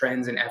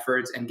trends and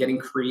efforts and getting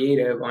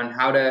creative on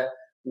how to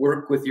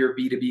work with your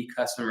B2B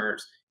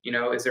customers.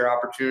 Is there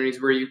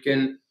opportunities where you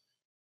can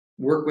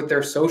work with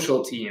their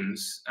social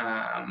teams?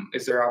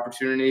 Is there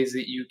opportunities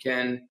that you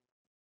can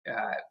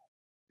uh,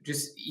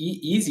 just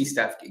easy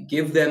stuff,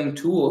 give them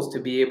tools to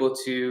be able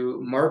to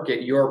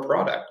market your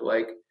product?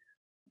 Like,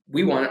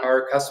 we want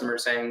our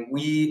customers saying,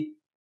 we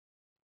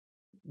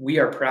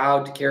are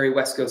proud to carry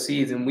West Coast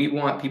seeds, and we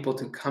want people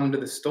to come to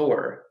the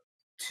store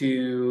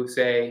to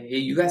say, hey,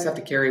 you guys have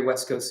to carry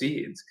West Coast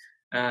seeds.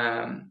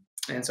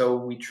 And so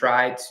we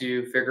try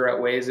to figure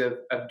out ways of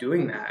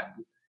doing that.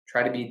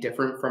 Try to be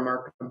different from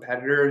our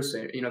competitors.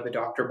 The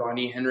Dr.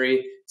 Bonnie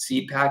Henry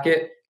seed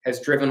packet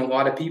has driven a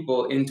lot of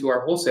people into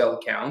our wholesale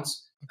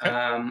accounts.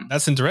 Okay.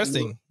 That's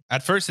interesting.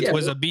 At first, it Yeah,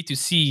 was a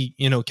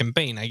B2C,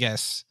 campaign, I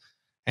guess.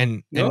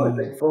 No, it's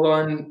like full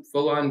on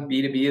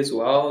B2B as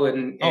well.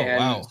 And Oh, and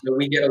wow. so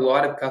we get a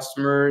lot of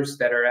customers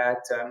that are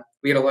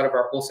we get a lot of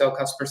our wholesale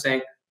customers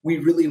saying, we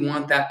really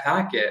want that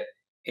packet.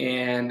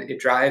 And it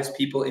drives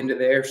people into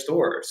their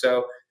store.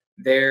 So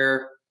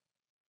they're,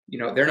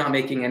 they're not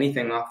making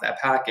anything off that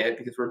packet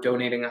because we're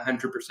donating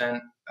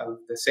 100% of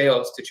the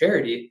sales to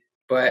charity,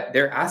 but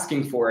they're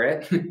asking for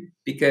it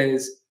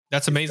because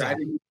That's it's amazing.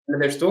 driving into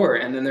their store,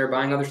 and then they're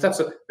buying other stuff.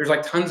 So there's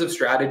like tons of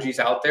strategies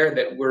out there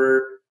that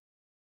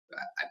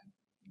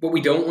what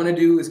we don't want to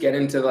do is get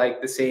into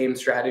like the same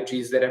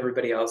strategies that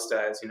everybody else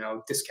does,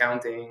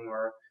 discounting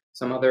or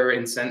some other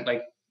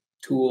like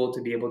tool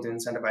to be able to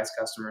incentivize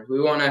customers.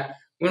 We want to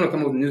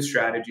come up with new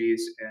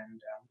strategies,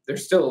 and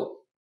there's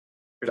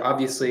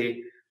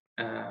obviously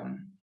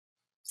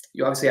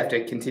you obviously have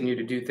to continue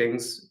to do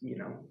things,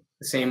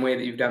 the same way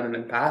that you've done them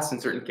in the past in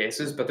certain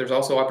cases, but there's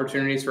also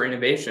opportunities for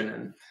innovation,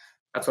 and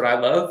that's what I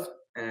love.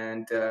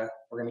 And we're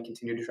going to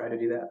continue to try to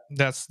do that.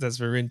 That's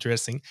very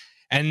interesting.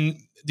 And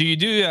do you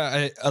do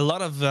a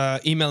lot of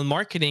email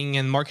marketing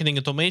and marketing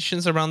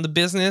automations around the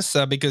business?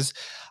 Because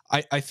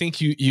I think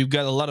you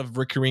got a lot of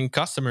recurring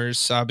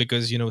customers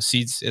because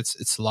seeds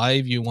it's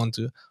live. You want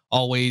to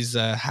always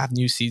have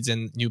new seeds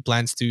and new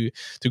plants to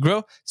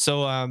grow.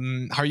 So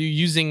are you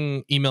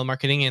using email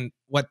marketing, and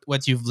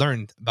what you've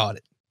learned about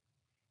it?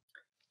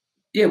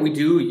 Yeah, we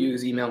do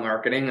use email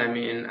marketing. I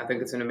mean, I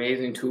think it's an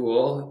amazing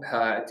tool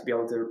to be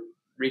able to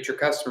reach your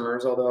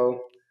customers.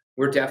 Although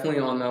we're definitely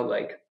on the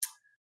like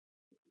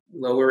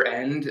lower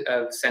end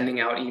of sending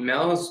out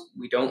emails.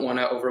 We don't want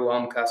to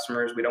overwhelm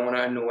customers. We don't want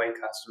to annoy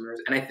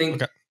customers. And I think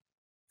Okay.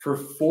 for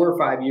 4 or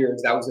 5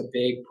 years, that was a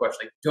big push.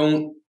 Like,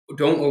 don't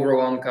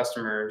overwhelm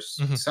customers.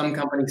 Hmm. Some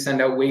companies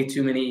send out way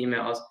too many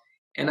emails.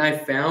 And I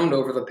found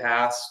over the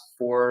past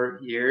 4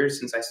 years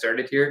since I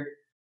started here,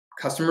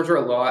 customers are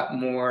a lot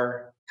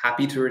more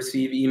happy to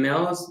receive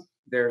emails.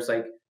 There's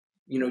like,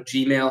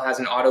 Gmail has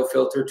an auto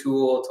filter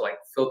tool to like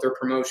filter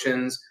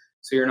promotions.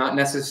 So you're not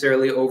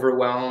necessarily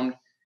overwhelmed.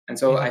 And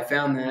so Hmm. I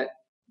found that,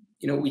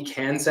 we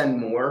can send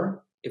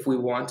more if we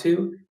want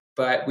to,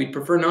 but we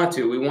prefer not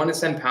to. We want to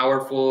send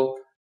powerful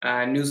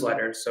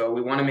newsletters. So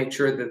we want to make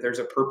sure that there's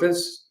a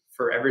purpose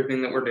for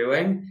everything that we're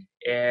doing,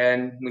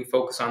 and we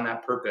focus on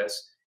that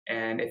purpose.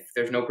 And if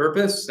there's no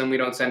purpose, then we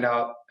don't send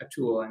out a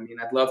tool. I mean,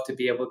 I'd love to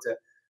be able to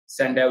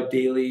send out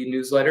daily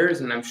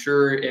newsletters, and I'm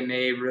sure it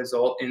may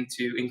result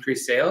into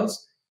increased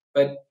sales,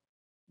 but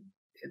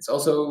it's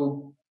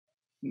also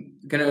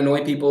going to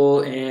annoy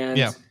people,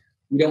 Yeah. and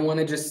we don't want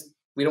to just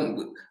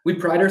we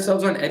pride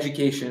ourselves on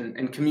education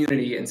and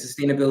community and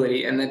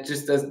sustainability, and that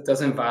just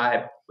doesn't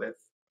vibe with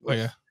Oh with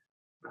yeah,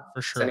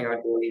 for sure. sending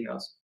out daily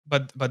emails.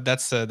 But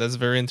that's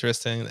very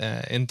interesting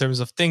in terms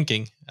of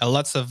thinking.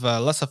 Lots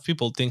of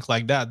people think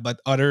like that, but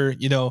other,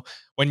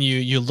 when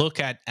you look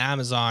at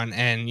Amazon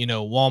and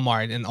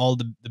Walmart and all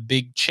the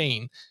big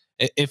chain,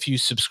 if you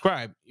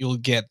subscribe, you'll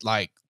get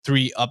like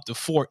 3 up to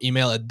 4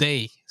 email a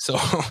day. So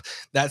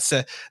that's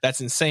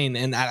that's insane.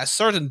 And at a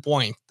certain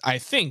point, I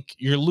think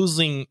you're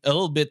losing a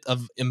little bit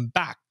of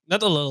impact.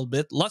 Not a little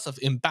bit, lots of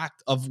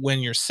impact of when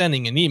you're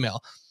sending an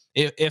email.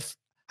 If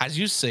as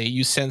you say,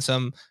 you send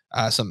some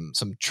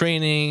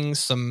training,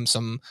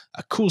 some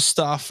cool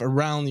stuff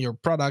around your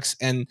products,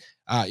 and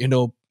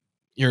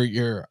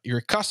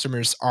your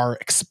customers are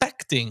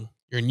expecting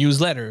your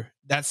newsletter.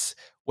 That's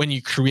when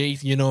you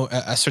create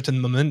a certain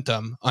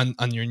momentum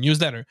on your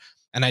newsletter,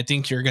 and I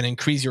think you're going to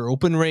increase your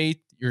open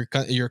rate,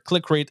 your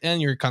click rate,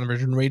 and your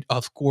conversion rate,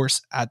 of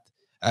course, at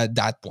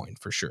that point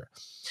for sure.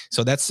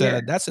 So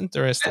Yeah. that's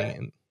interesting.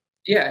 And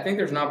Yeah, I think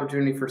there's an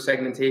opportunity for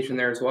segmentation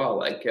there as well.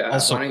 Like, why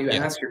also, don't you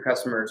yeah, ask your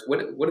customers what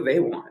do they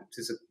want?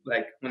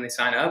 Like when they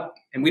sign up?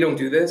 And we don't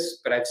do this,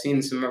 but I've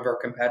seen some of our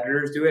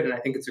competitors do it, and I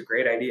think it's a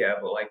great idea.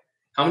 But like,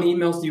 how many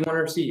emails do you want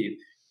to receive?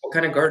 What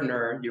kind of gardener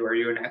are you? Are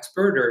you an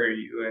expert, or are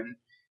you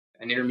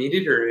an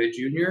intermediate, or a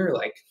junior?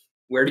 Like,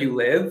 where do you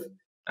live?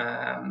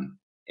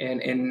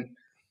 And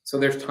so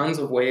there's tons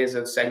of ways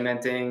of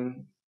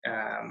segmenting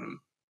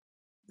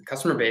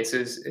customer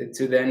bases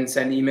to then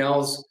send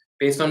emails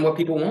based on what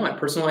people want.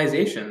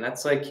 Personalization,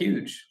 that's like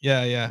huge.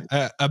 yeah,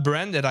 yeah. A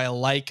brand that I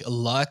like a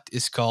lot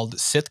is called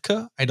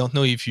Sitka. I don't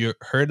know if you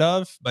heard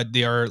of, but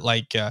they are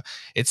like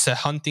it's a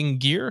hunting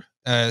gear.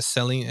 They're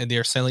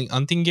selling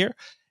hunting gear,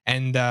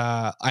 and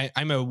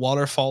I'm a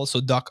waterfall,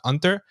 so duck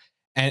hunter.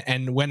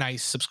 And when I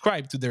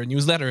subscribed to their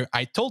newsletter,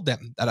 I told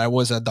them that I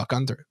was a duck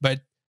hunter.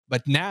 But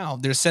now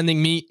they're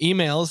sending me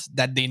emails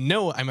that they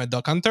know I'm a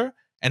duck hunter,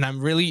 and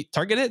I'm really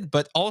targeted.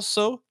 But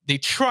also they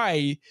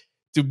try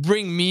to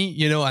bring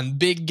me, on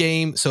big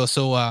game. So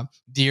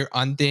deer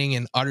hunting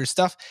and other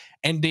stuff,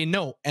 and they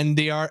know, and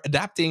they are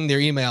adapting their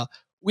email.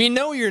 We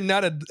know you're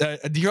not a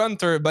deer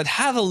hunter, but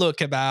have a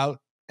look about,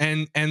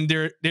 and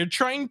they're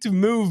trying to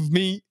move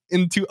me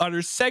into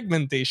other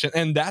segmentation,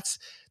 and that's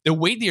the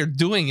way they're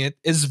doing it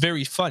is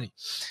very funny.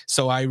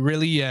 So I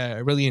really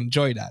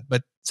enjoy that.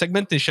 But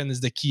segmentation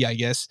is the key, I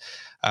guess.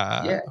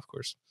 Yeah. Of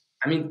course.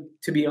 I mean,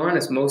 to be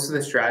honest, most of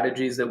the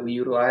strategies that we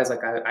utilize,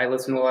 like I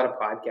listen to a lot of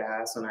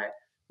podcasts and I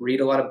read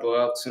a lot of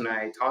books and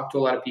I talk to a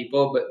lot of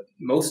people, but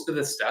most of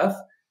the stuff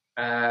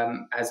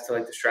as to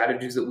like the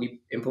strategies that we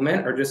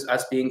implement are just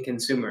us being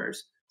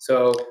consumers.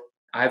 So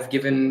I've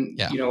given,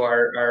 Yeah.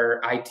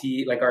 our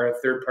IT, like our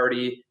third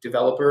party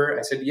developer,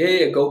 I said,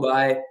 yeah, go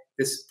buy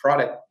this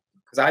product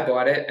because I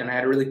bought it and I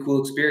had a really cool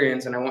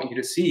experience and I want you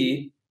to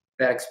see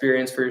that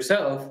experience for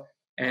yourself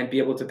and be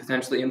able to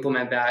potentially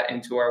implement that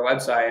into our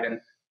website. And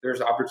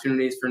there's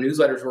opportunities for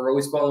newsletters.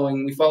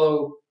 We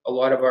follow a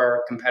lot of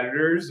our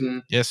competitors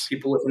and Yes.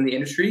 people within the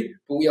industry,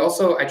 but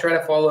I try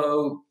to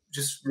follow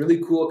just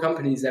really cool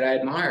companies that I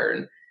admire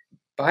and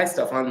buy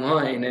stuff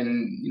online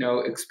and,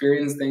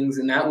 experience things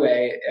in that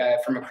way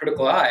from a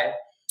critical eye.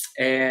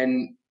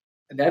 And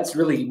that's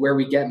really where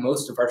we get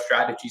most of our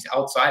strategies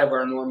outside of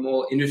our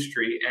normal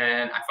industry.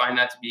 And I find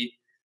that to be,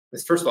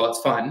 first of all, it's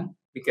fun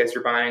because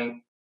you're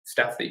buying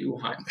stuff that you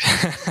want.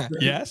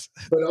 Yes.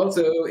 But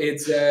also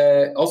it's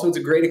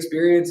a great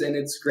experience and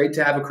it's great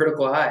to have a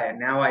critical eye. And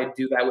now I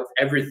do that with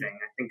everything.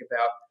 I think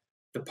about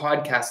the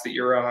podcast that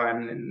you're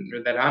on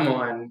or that I'm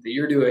on that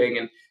you're doing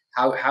and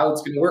how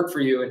it's going to work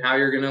for you and how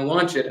you're going to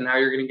launch it and how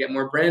you're going to get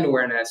more brand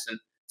awareness. And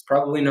it's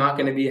probably not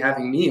going to be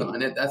having me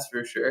on it. That's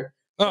for sure.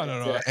 Oh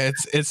no.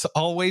 It's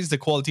always the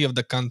quality of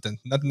the content,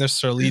 not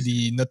necessarily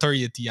the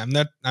notoriety. I'm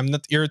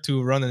not here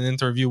to run an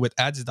interview with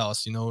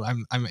Adidas.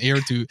 I'm here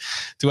to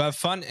have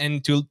fun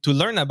and to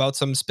learn about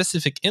some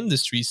specific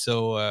industry.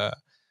 So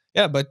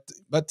yeah, but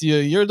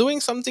you're doing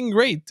something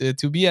great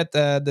to be at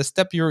the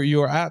step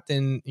you're at,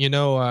 and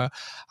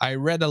I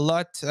read a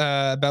lot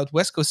about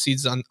West Coast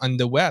Seeds on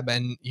the web,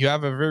 and you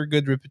have a very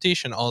good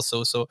reputation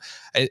also. So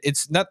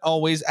it's not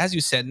always, as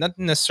you said, not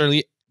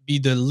necessarily be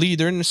the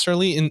leader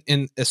necessarily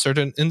in a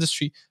certain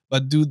industry,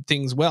 but do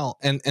things well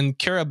and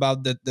care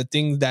about the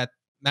thing that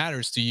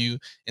matters to you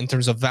in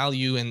terms of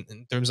value and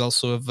in terms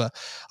also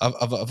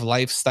of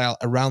lifestyle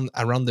around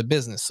the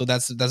business. So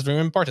that's very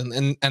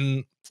important.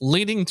 And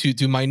leading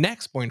to my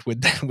next point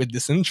with with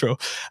this intro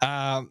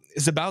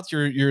is about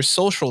your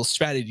social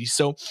strategy.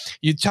 So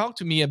you talked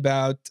to me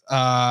about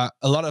a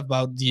lot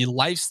about the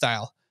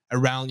lifestyle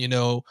around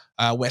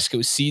West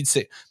Coast Seeds.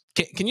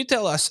 Can you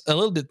tell us a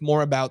little bit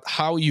more about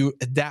how you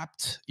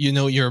adapt,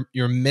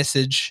 your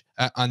message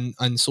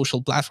on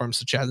social platforms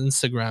such as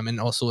Instagram and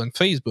also on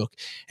Facebook,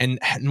 and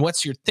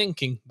what's your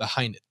thinking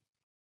behind it?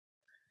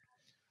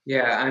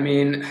 Yeah, I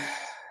mean,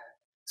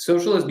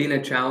 social has been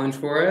a challenge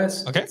for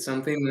us. Okay. It's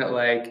something that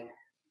like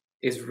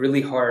is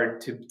really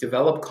hard to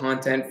develop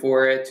content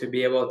for it, to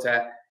be able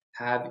to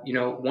have,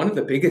 one of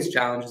the biggest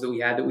challenges that we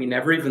had that we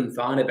never even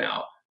thought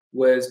about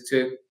was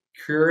to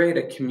curate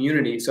a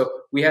community. So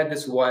we had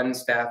this one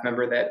staff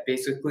member that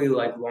basically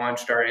like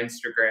launched our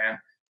Instagram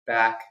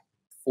back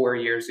 4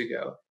 years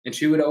ago, and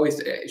she would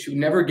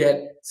never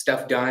get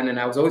stuff done, and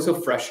I was always so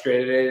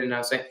frustrated. And I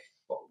was saying,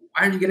 well,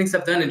 "Why aren't you getting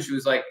stuff done?" And she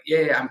was like,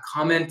 "Yeah, I'm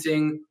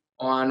commenting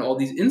on all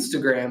these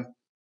Instagram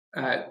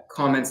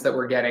comments that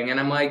we're getting." And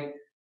I'm like,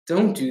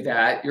 "Don't do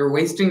that. You're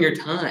wasting your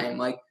time.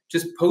 Like,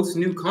 just post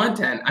new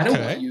content. I don't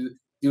want Okay. you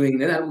doing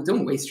that.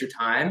 Don't waste your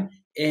time."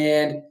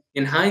 And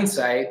in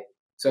hindsight,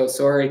 so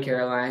sorry,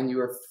 Caroline, you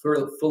were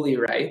fully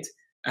right.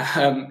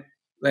 Um,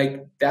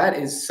 like, that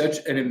is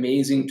such an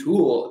amazing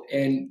tool,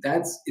 and Oh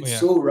it's yeah.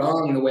 so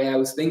wrong the way I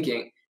was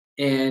thinking.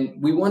 And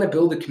we want to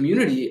build a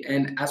community,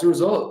 and as a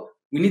result,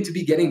 we need to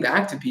be getting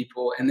back to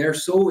people, and they're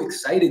so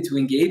excited to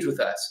engage with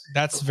us.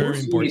 That's Of very course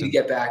we need to important.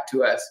 get back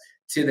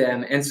to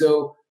them. And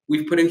so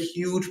we've put a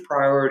huge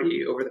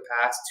priority over the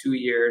past 2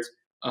 years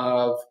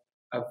of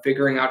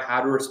figuring out how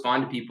to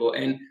respond to people.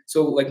 And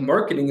so, like,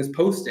 marketing is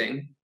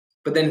posting,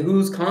 but then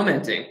who's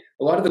commenting?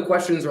 A lot of the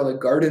questions are like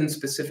garden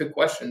specific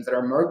questions that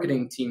our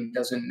marketing team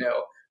doesn't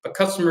know, but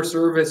customer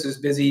service is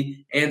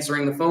busy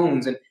answering the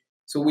phones. And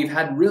so we've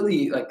had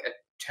really like a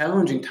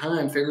challenging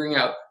time figuring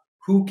out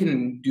who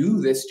can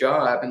do this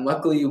job. And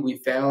luckily we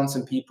found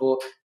some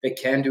people that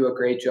can do a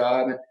great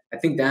job. And I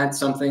think that's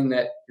something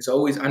that is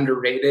always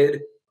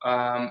underrated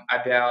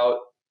about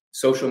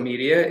social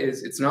media.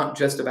 Is it's not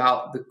just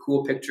about the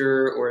cool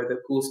picture or the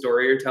cool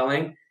story you're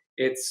telling.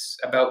 It's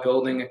about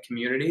building a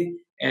community.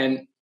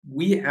 And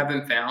we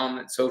haven't found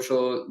that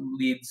social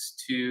leads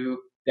to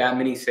that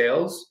many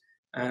sales.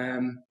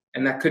 And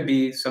that could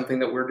be something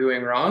that we're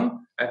doing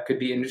wrong. That could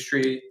be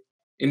industry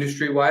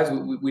wise.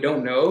 We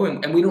don't know,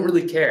 and we don't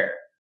really care.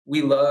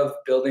 We love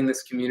building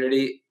this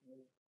community.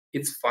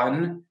 It's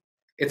fun.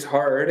 It's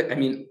hard. I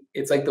mean,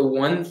 it's like the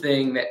one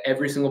thing that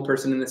every single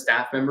person in the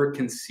staff member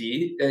can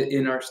see,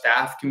 in our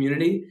staff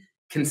community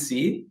can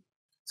see.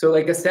 So,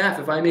 like, a staff,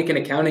 if I make an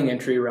accounting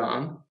entry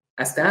wrong,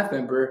 a staff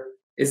member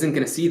isn't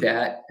going to see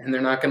that, and they're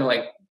not going to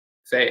like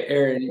say,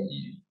 "Aaron,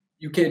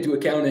 you can't do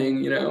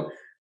accounting."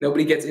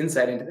 Nobody gets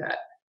insight into that.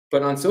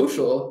 But on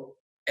social,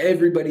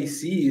 everybody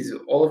sees.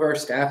 All of our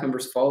staff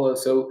members follow.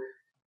 So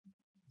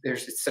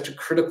it's such a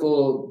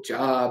critical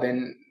job,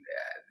 and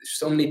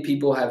so many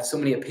people have so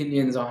many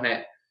opinions on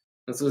it.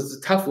 And so it's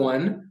a tough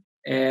one,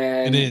 It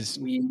and is.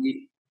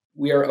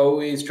 we are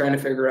always trying to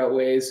figure out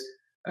ways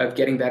of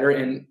getting better.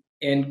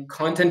 And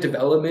content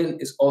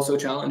development is also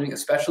challenging,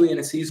 especially in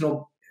a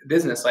seasonal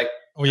business. Like,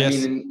 Oh I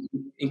mean,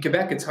 yes. in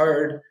Quebec, it's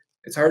hard.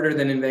 It's harder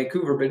than in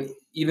Vancouver, but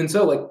even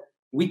so, like,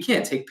 we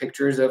can't take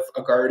pictures of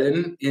a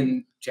garden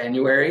in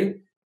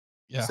January.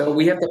 Yeah. So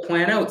we have to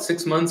plan out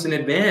 6 months in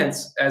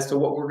advance as to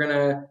what we're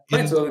gonna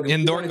plant. In So like, if we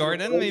indoor want to do a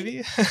garden, promotion,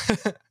 maybe.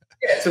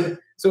 yeah,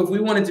 so if we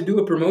wanted to do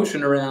a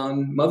promotion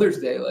around Mother's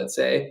Day, let's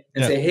say,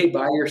 and Yeah. say, "Hey,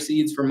 buy your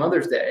seeds for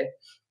Mother's Day,"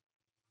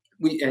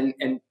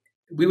 and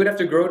we would have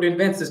to grow it in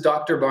advance. This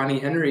Dr. Bonnie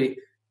Henry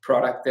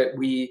product that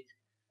we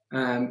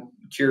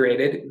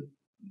curated,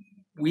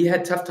 we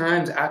had tough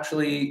times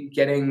actually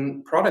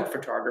getting product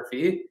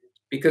photography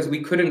because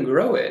we couldn't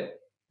grow it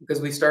because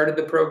we started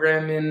the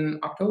program in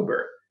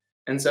October.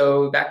 And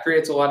so that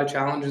creates a lot of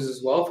challenges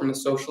as well from a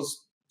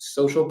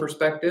social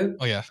perspective.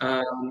 Oh yeah.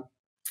 Um,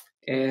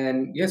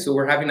 and yeah, so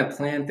we're having to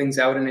plan things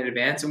out in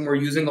advance, and we're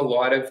using a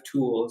lot of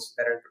tools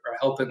that are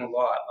helping a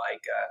lot,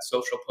 like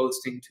social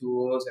posting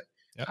tools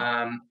Yeah.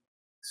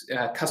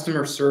 and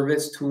customer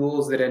service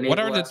tools that What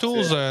are enable the us to.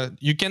 tools?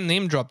 You can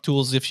name drop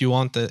tools if you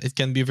want. It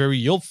can be very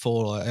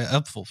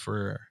helpful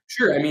for.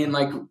 Sure. I mean,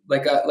 like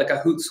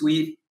a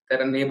Hootsuite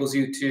that enables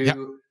you Yeah.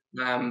 to.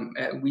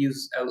 We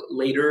use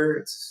Later.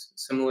 It's a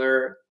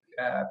similar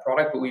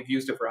product, but we've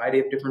used a variety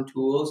of different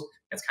tools.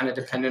 It's kind of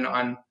Okay. dependent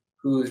on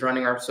who's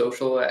running our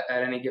social at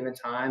any given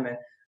time.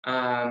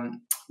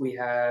 And we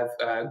have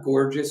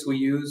Gorgeous we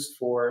use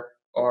for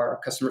our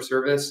customer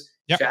service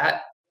Yeah.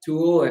 chat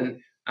tool,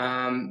 and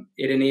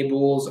it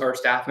enables our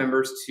staff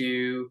members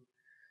to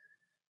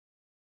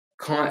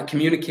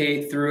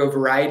communicate through a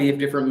variety of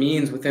different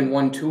means within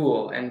one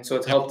tool. And so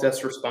it's Yep. helped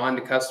us respond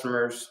to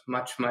customers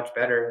much, much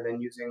better than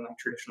using like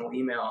traditional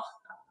email.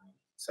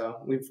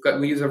 So we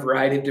use a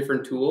variety of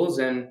different tools,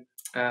 and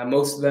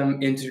most of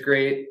them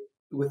integrate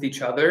with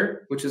each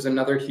other, which is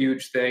another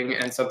huge thing,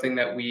 and something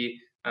that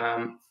we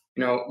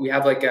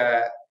have like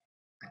a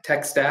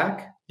tech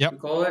stack, Yep. we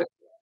call it,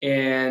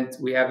 and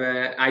we have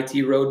an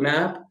IT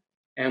roadmap,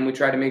 and we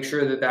try to make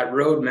sure that that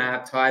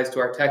roadmap ties to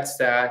our tech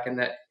stack, and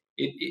that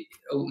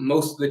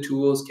most of the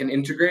tools can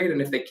integrate.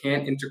 And if they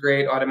can't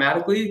integrate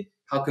automatically,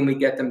 how can we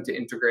get them to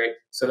integrate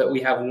so that we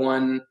have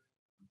one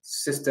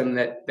system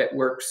that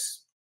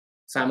works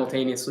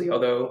simultaneously,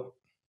 although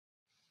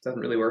it doesn't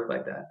really work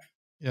like that.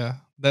 Yeah.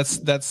 That's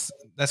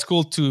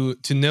cool to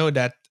know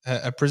that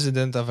a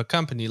president of a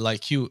company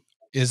like you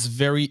is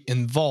very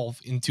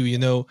involved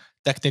into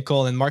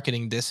technical and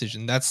marketing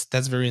decision.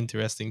 That's very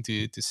interesting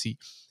to see,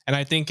 and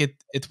I think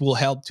it will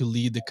help to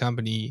lead the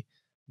company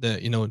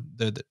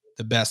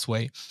the best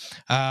way.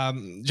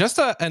 Just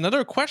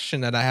another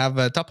question that I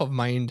have top of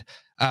mind.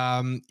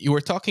 you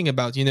were talking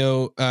about,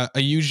 a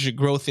huge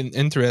growth in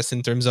interest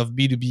in terms of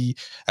B2B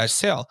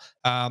sale.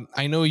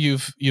 I know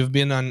you've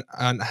been on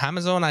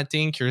Amazon. I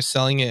think you're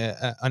selling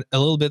a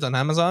little bit on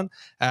Amazon.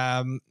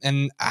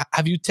 And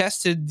have you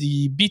tested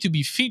the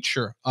B2B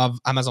feature of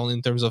Amazon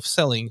in terms of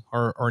selling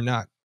or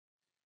not?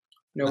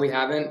 No, we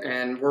haven't,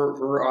 and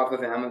we're off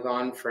of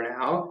Amazon for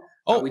now.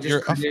 Oh, We just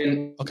you're off.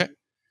 couldn't. Okay.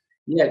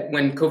 Yeah,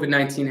 when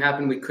COVID-19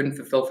 happened, we couldn't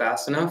fulfill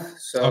fast enough,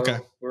 Okay.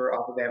 so we're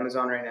off of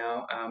Amazon right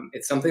now.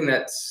 It's something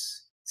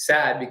that's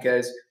sad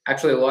because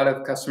actually a lot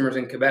of customers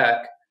in Quebec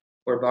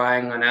were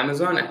buying on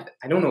Amazon.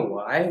 I don't know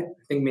why. I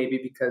think maybe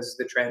because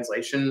the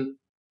translation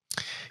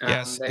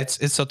Yes, that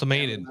it's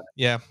automated. Amazon,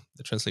 Yeah,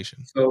 the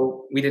translation.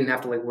 so we didn't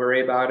have to like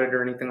worry about it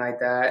or anything like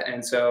that,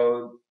 and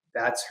so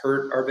that's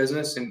hurt our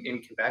business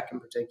in Quebec in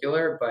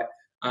particular. But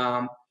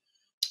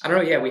I don't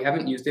know. Yeah, we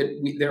haven't used it.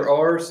 There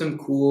are some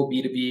cool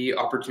B2B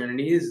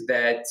opportunities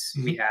that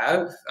Hmm. we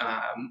have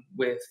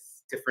with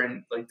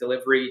different like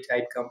delivery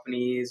type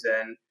companies,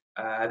 and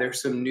there's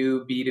some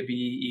new B2B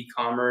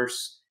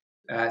e-commerce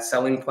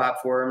selling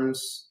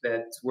platforms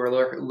that we're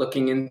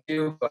looking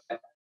into.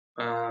 But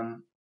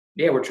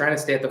yeah, we're trying to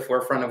stay at the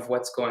forefront of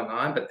what's going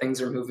on, but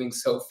things are moving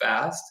so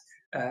fast.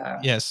 Uh,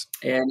 Yes.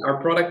 and our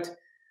product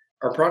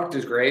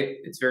is great.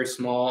 It's very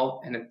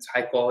small and it's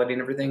high quality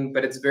and everything,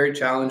 but it's very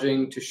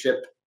challenging to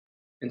ship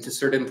into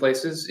certain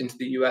places, into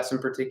the US in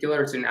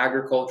particular. It's an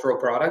agricultural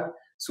product,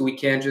 so we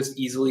can't just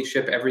easily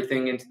ship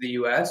everything into the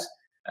US.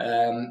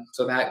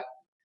 So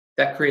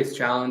that creates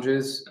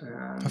challenges,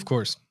 Of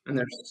course. and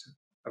there's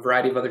a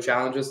variety of other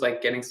challenges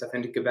like getting stuff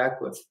into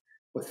Quebec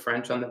with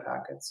French on the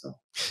packet. So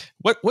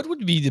What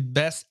would be the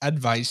best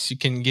advice you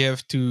can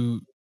give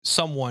to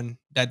someone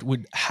that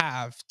would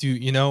have to,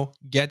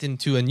 get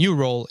into a new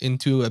role,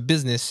 into a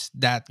business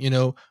that,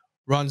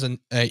 runs an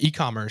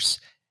e-commerce,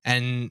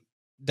 and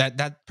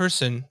that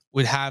person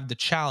would have the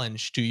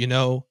challenge to,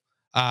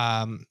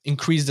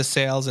 increase the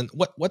sales, and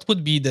what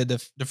would be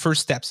the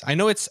first steps? I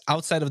know it's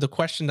outside of the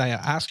question that I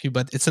ask you,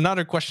 but it's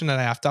another question that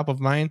I have top of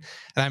mind,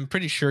 and I'm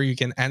pretty sure you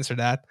can answer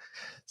that.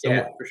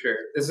 yeah, So for sure.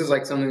 This is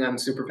like something I'm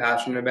super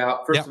passionate about.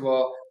 yeah, First of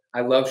all,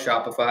 I love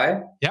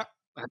Shopify. yeah.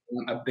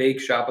 I'm a big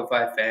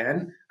Shopify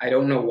fan. I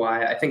don't know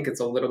why. I think it's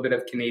a little bit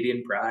of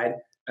Canadian pride,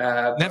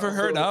 but Never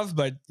heard also, of,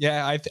 but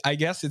yeah, I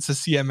guess it's a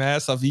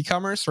CMS of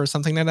e-commerce or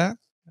something like that.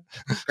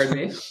 pardon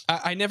me.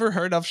 I never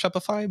heard of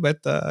Shopify, but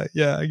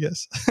yeah, I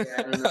guess. Yeah,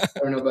 I don't know. I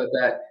don't know about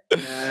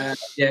that.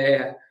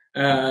 Yeah,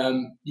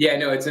 yeah, yeah.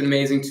 No, it's an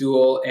amazing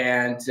tool,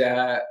 and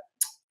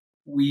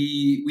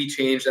we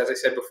changed, as I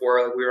said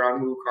before. Like we were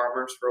on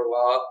WooCommerce for a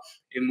while,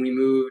 and we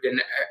moved,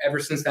 and ever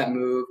since that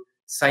move,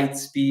 site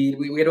speed.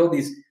 We had all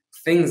these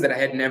things that I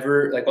had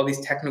never, like all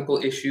these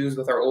technical issues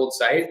with our old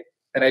site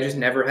that I just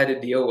never had to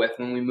deal with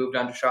when we moved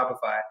on to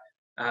Shopify.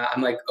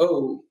 I'm like,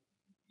 oh,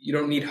 you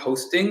don't need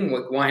hosting?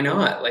 Like, why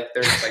not? Like,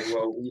 they're just like,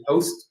 well, we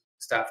host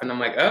stuff, and I'm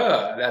like,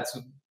 oh,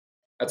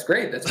 that's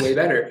great. That's way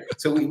better.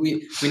 So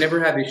we never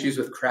have issues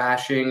with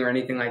crashing or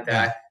anything like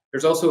Yeah. that.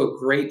 There's also a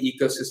great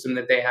ecosystem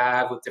that they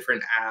have with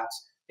different apps.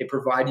 They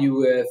provide you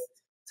with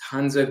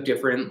tons of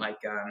different like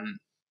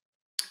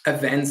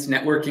events,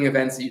 networking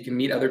events that you can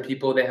meet other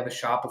people. They have a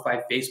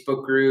Shopify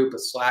Facebook group, a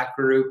Slack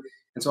group,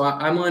 and so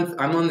I'm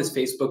on this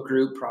Facebook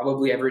group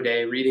probably every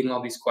day, reading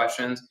all these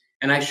questions.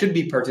 And I should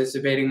be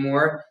participating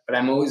more, but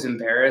I'm always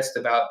embarrassed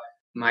about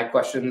my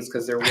questions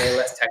because they're way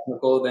less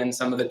technical than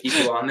some of the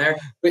people on there.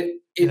 But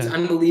it's Yeah.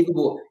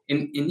 unbelievable,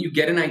 and you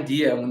get an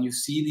idea when you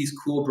see these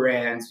cool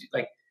brands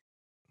like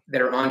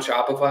that are on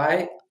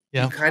Shopify. You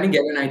Yeah. kind of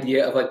get an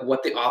idea of like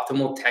what the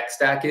optimal tech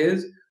stack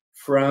is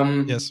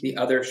from Yes. the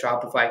other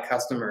Shopify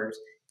customers.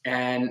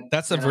 And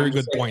That's a and very I'm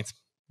just good like, point.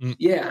 Mm.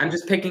 yeah, I'm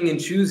just picking and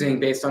choosing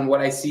based on what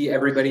I see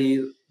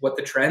everybody, what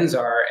the trends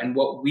are and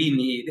what we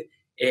need.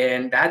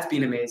 And that's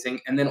been amazing.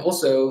 And then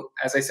also,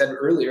 as I said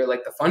earlier,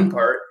 like the fun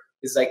part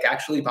is like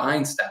actually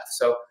buying stuff.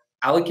 So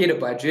allocate a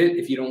budget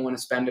if you don't want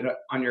to spend it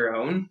on your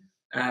own.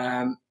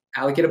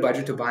 Allocate a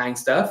budget to buying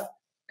stuff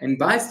and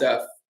buy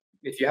stuff.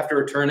 If you have to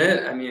return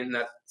it, I mean,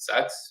 that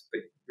sucks,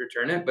 but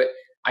return it. But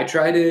I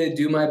try to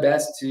do my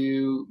best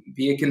to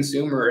be a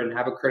consumer and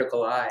have a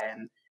critical eye.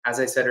 And as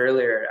I said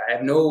earlier,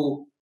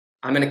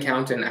 I'm an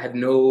accountant. I have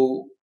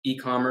no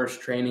e-commerce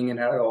training in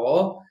it at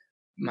all.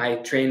 My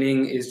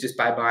training is just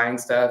by buying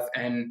stuff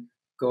and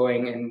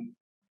going and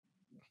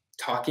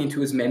talking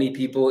to as many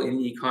people in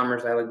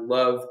e-commerce. I like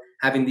love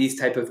having these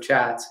type of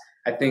chats.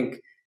 I think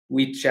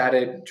we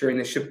chatted during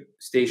the ship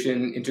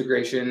station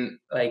integration,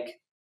 like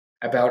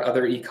about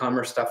other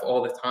e-commerce stuff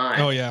all the Oh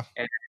time. yeah.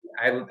 And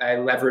I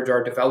leverage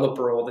our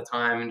developer all the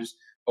time and just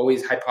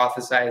always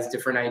hypothesize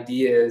different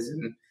ideas.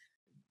 And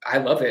I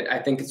love it. I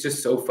think it's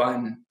just so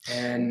fun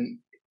and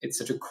it's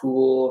such a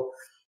cool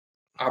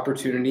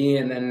opportunity.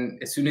 And then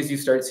as soon as you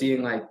start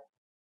seeing like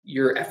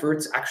your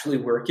efforts actually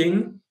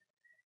working,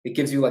 it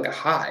gives you like a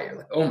high. You're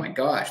like, oh my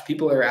gosh,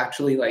 people are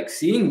actually like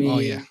seeing Oh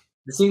yeah. me,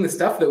 seeing the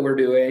stuff that we're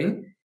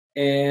doing,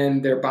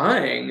 and they're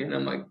buying. And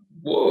I'm like,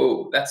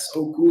 whoa, that's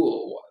so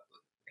cool.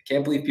 I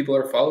can't believe people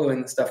are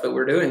following the stuff that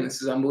we're doing.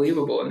 This is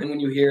unbelievable. And then when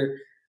you hear,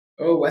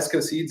 oh, West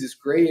Coast Seeds is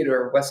great,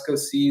 or West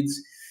Coast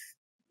Seeds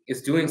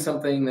is doing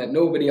something that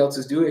nobody else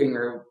is doing,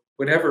 or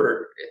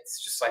whatever.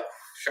 It's just like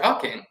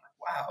shocking.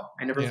 Wow,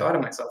 I never Yeah. thought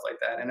of myself like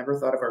that. I never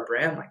thought of our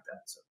brand like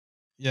that. So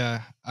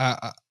Yeah,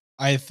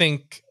 I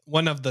think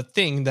one of the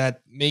thing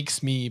that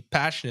makes me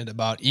passionate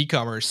about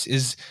e-commerce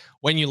is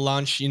when you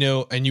launch,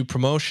 a new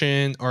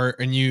promotion or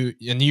a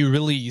new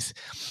release,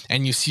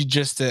 and you see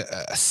just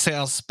a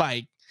sales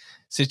spike,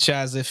 such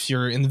as if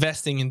you're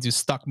investing into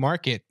stock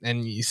market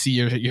and you see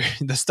your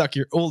the stock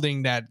you're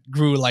holding that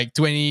grew like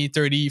 20,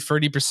 30,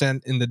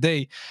 30% in the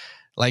day,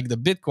 like the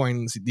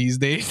bitcoins these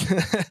days.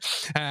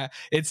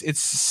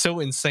 It's so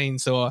insane.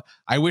 So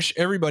I wish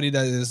everybody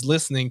that is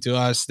listening to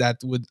us that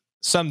would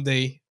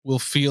someday will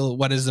feel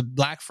what is a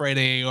Black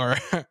Friday or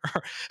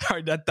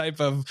that type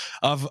of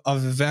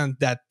event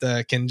that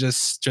can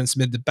just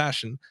transmit the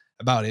passion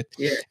about it.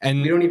 yeah, we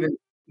And don't even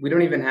we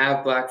don't even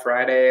have Black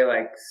Friday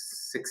like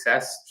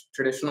success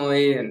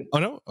traditionally, and oh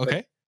no, but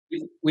okay,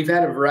 we've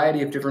had a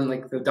variety of different,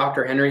 like the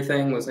Dr. Henry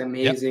thing was yep,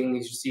 amazing.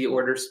 You see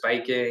orders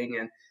spiking,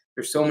 and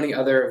there's so many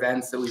other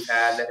events that we've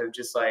had that have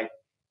just like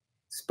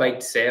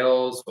spiked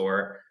sales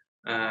or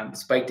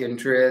spiked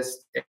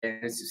interest,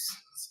 and it's just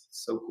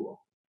so cool.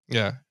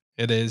 yeah,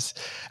 it is.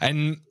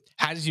 And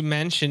as you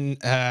mentioned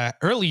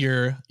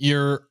earlier,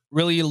 you're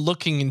really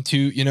looking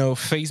into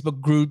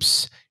Facebook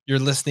groups, you're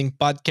listening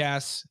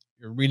podcasts,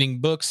 you're reading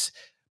books,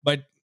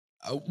 but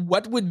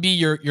what would be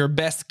your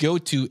best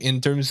go-to in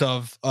terms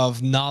of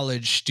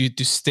knowledge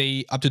to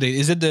stay up to date?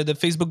 Is it the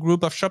Facebook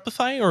group of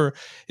Shopify, or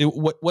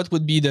what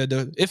would be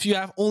the if you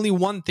have only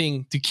one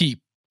thing to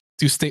keep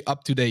to stay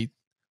up to date?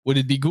 Would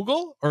it be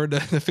Google or the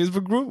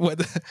Facebook group? What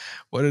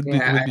would be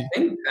Yeah, would I be?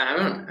 think I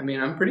don't. I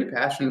mean, I'm pretty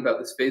passionate about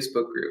this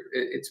Facebook group.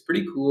 It's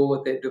pretty cool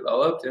what they've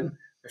developed, and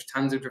there's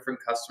tons of different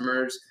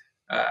customers,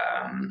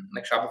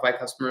 like Shopify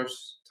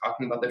customers,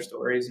 talking about their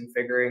stories and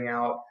figuring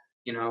out,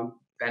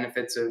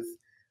 benefits of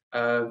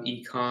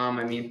ecom.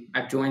 I mean,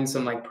 I've joined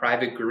some like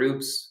private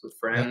groups with Yeah.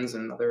 friends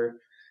and other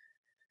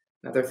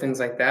things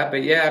like that.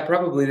 But yeah,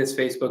 probably this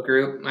Facebook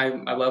group.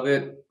 I love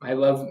it. I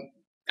love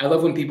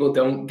when people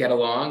don't get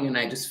along, and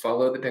I just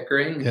follow the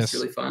bickering. It's Yes.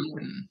 really fun.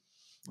 And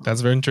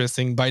That's very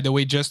interesting. By the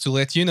way, just to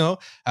let you know,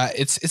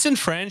 it's in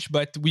French,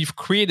 but we've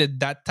created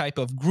that type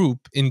of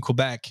group in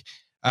Quebec.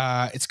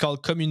 It's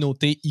called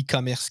Communauté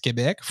e-commerce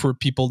Québec for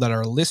people that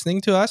are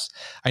listening to us.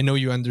 I know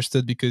you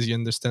understood because you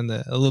understand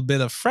a little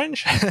bit of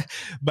French,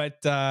 but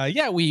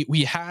yeah,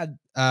 we had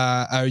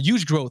a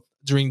huge growth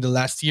during the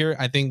last year.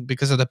 I think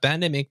because of the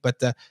pandemic, but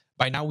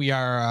by now we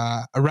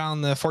are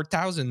around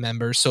 4,000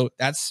 members. So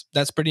that's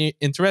pretty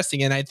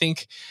interesting, and I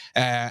think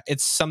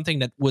it's something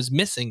that was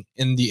missing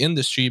in the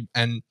industry.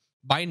 And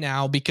by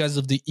now, because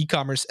of the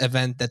e-commerce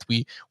event that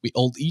we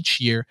hold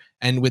each year,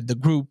 and with the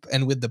group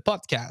and with the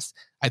podcast,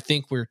 I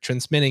think we're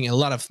transmitting a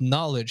lot of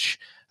knowledge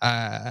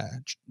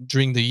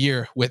during the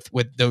year with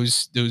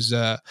those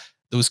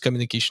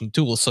communication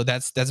tools. So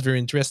that's very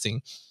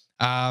interesting.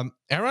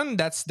 Aaron,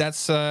 that's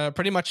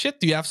pretty much it.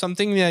 Do you have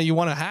something that you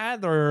want to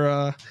add,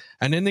 or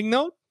an ending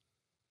note?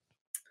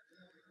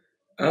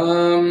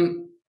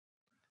 um,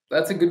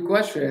 that's a good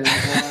question.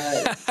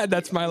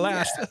 That's my Yeah,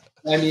 last.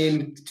 I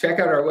mean, check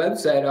out our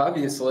website,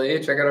 obviously.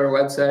 Check out our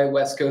website,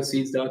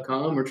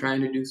 westcoastseeds.com. We're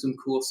trying to do some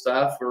cool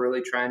stuff. We're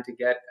really trying to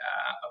get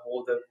a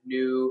hold of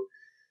new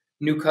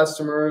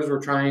customers.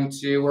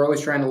 We're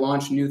always trying to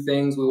launch new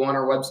things. We want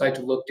our website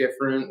to look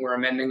different. We're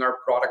amending our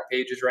product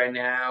pages right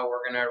now.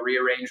 We're going to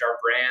rearrange our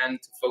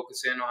brand to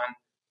focus in on,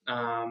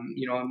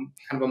 kind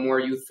of a more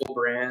youthful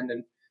brand.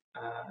 And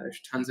there's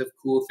tons of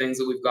cool things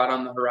that we've got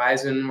on the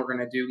horizon. We're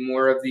going to do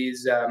more of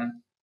these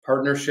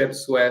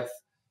partnerships with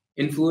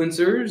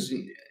influencers,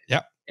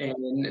 Yeah. and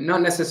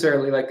not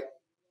necessarily like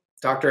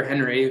Dr.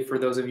 Henry, for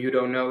those of you who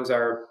don't know, is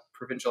our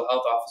provincial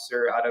health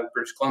officer out of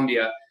British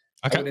Columbia.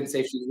 I Okay. wouldn't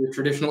say she's a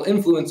traditional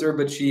influencer,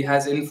 but she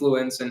has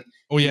influence, and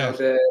Oh yeah.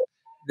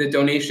 the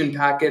donation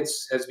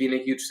packets has been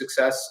a huge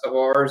success of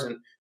ours. And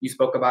you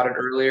spoke about it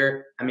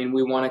earlier. I mean,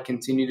 we want to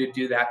continue to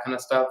do that kind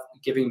of stuff,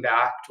 giving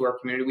back to our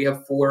community. We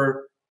have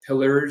 4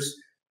 pillars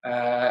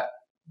that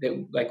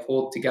like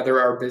hold together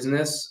our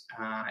business,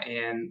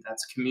 and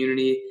that's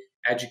community,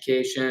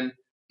 education,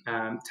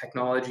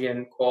 technology,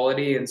 and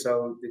quality. And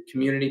so the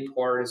community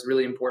part is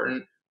really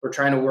important. We're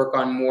trying to work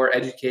on more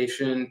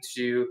education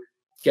to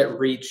get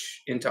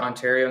reach into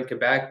Ontario and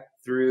Quebec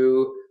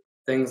through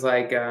things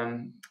like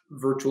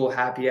virtual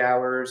happy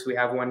hours. We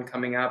have one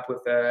coming up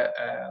with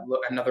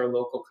another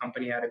local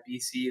company out of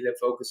BC that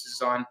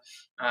focuses on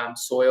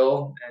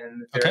soil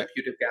and the Okay.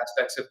 therapeutic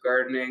aspects of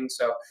gardening.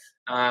 So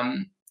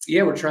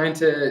yeah, we're trying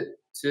to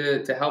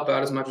help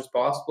out as much as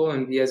possible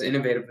and be as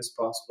innovative as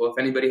possible. If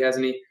anybody has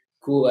any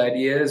cool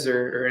ideas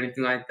or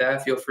anything like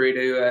that, feel free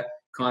to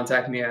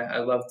contact me. I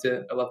love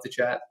to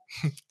chat.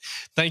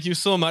 Thank you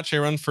so much,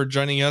 Aaron, for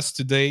joining us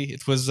today.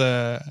 It was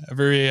a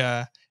very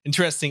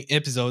interesting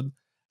episode.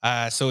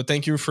 So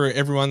thank you for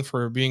everyone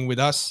for being with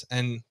us,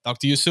 and talk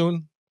to you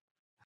soon.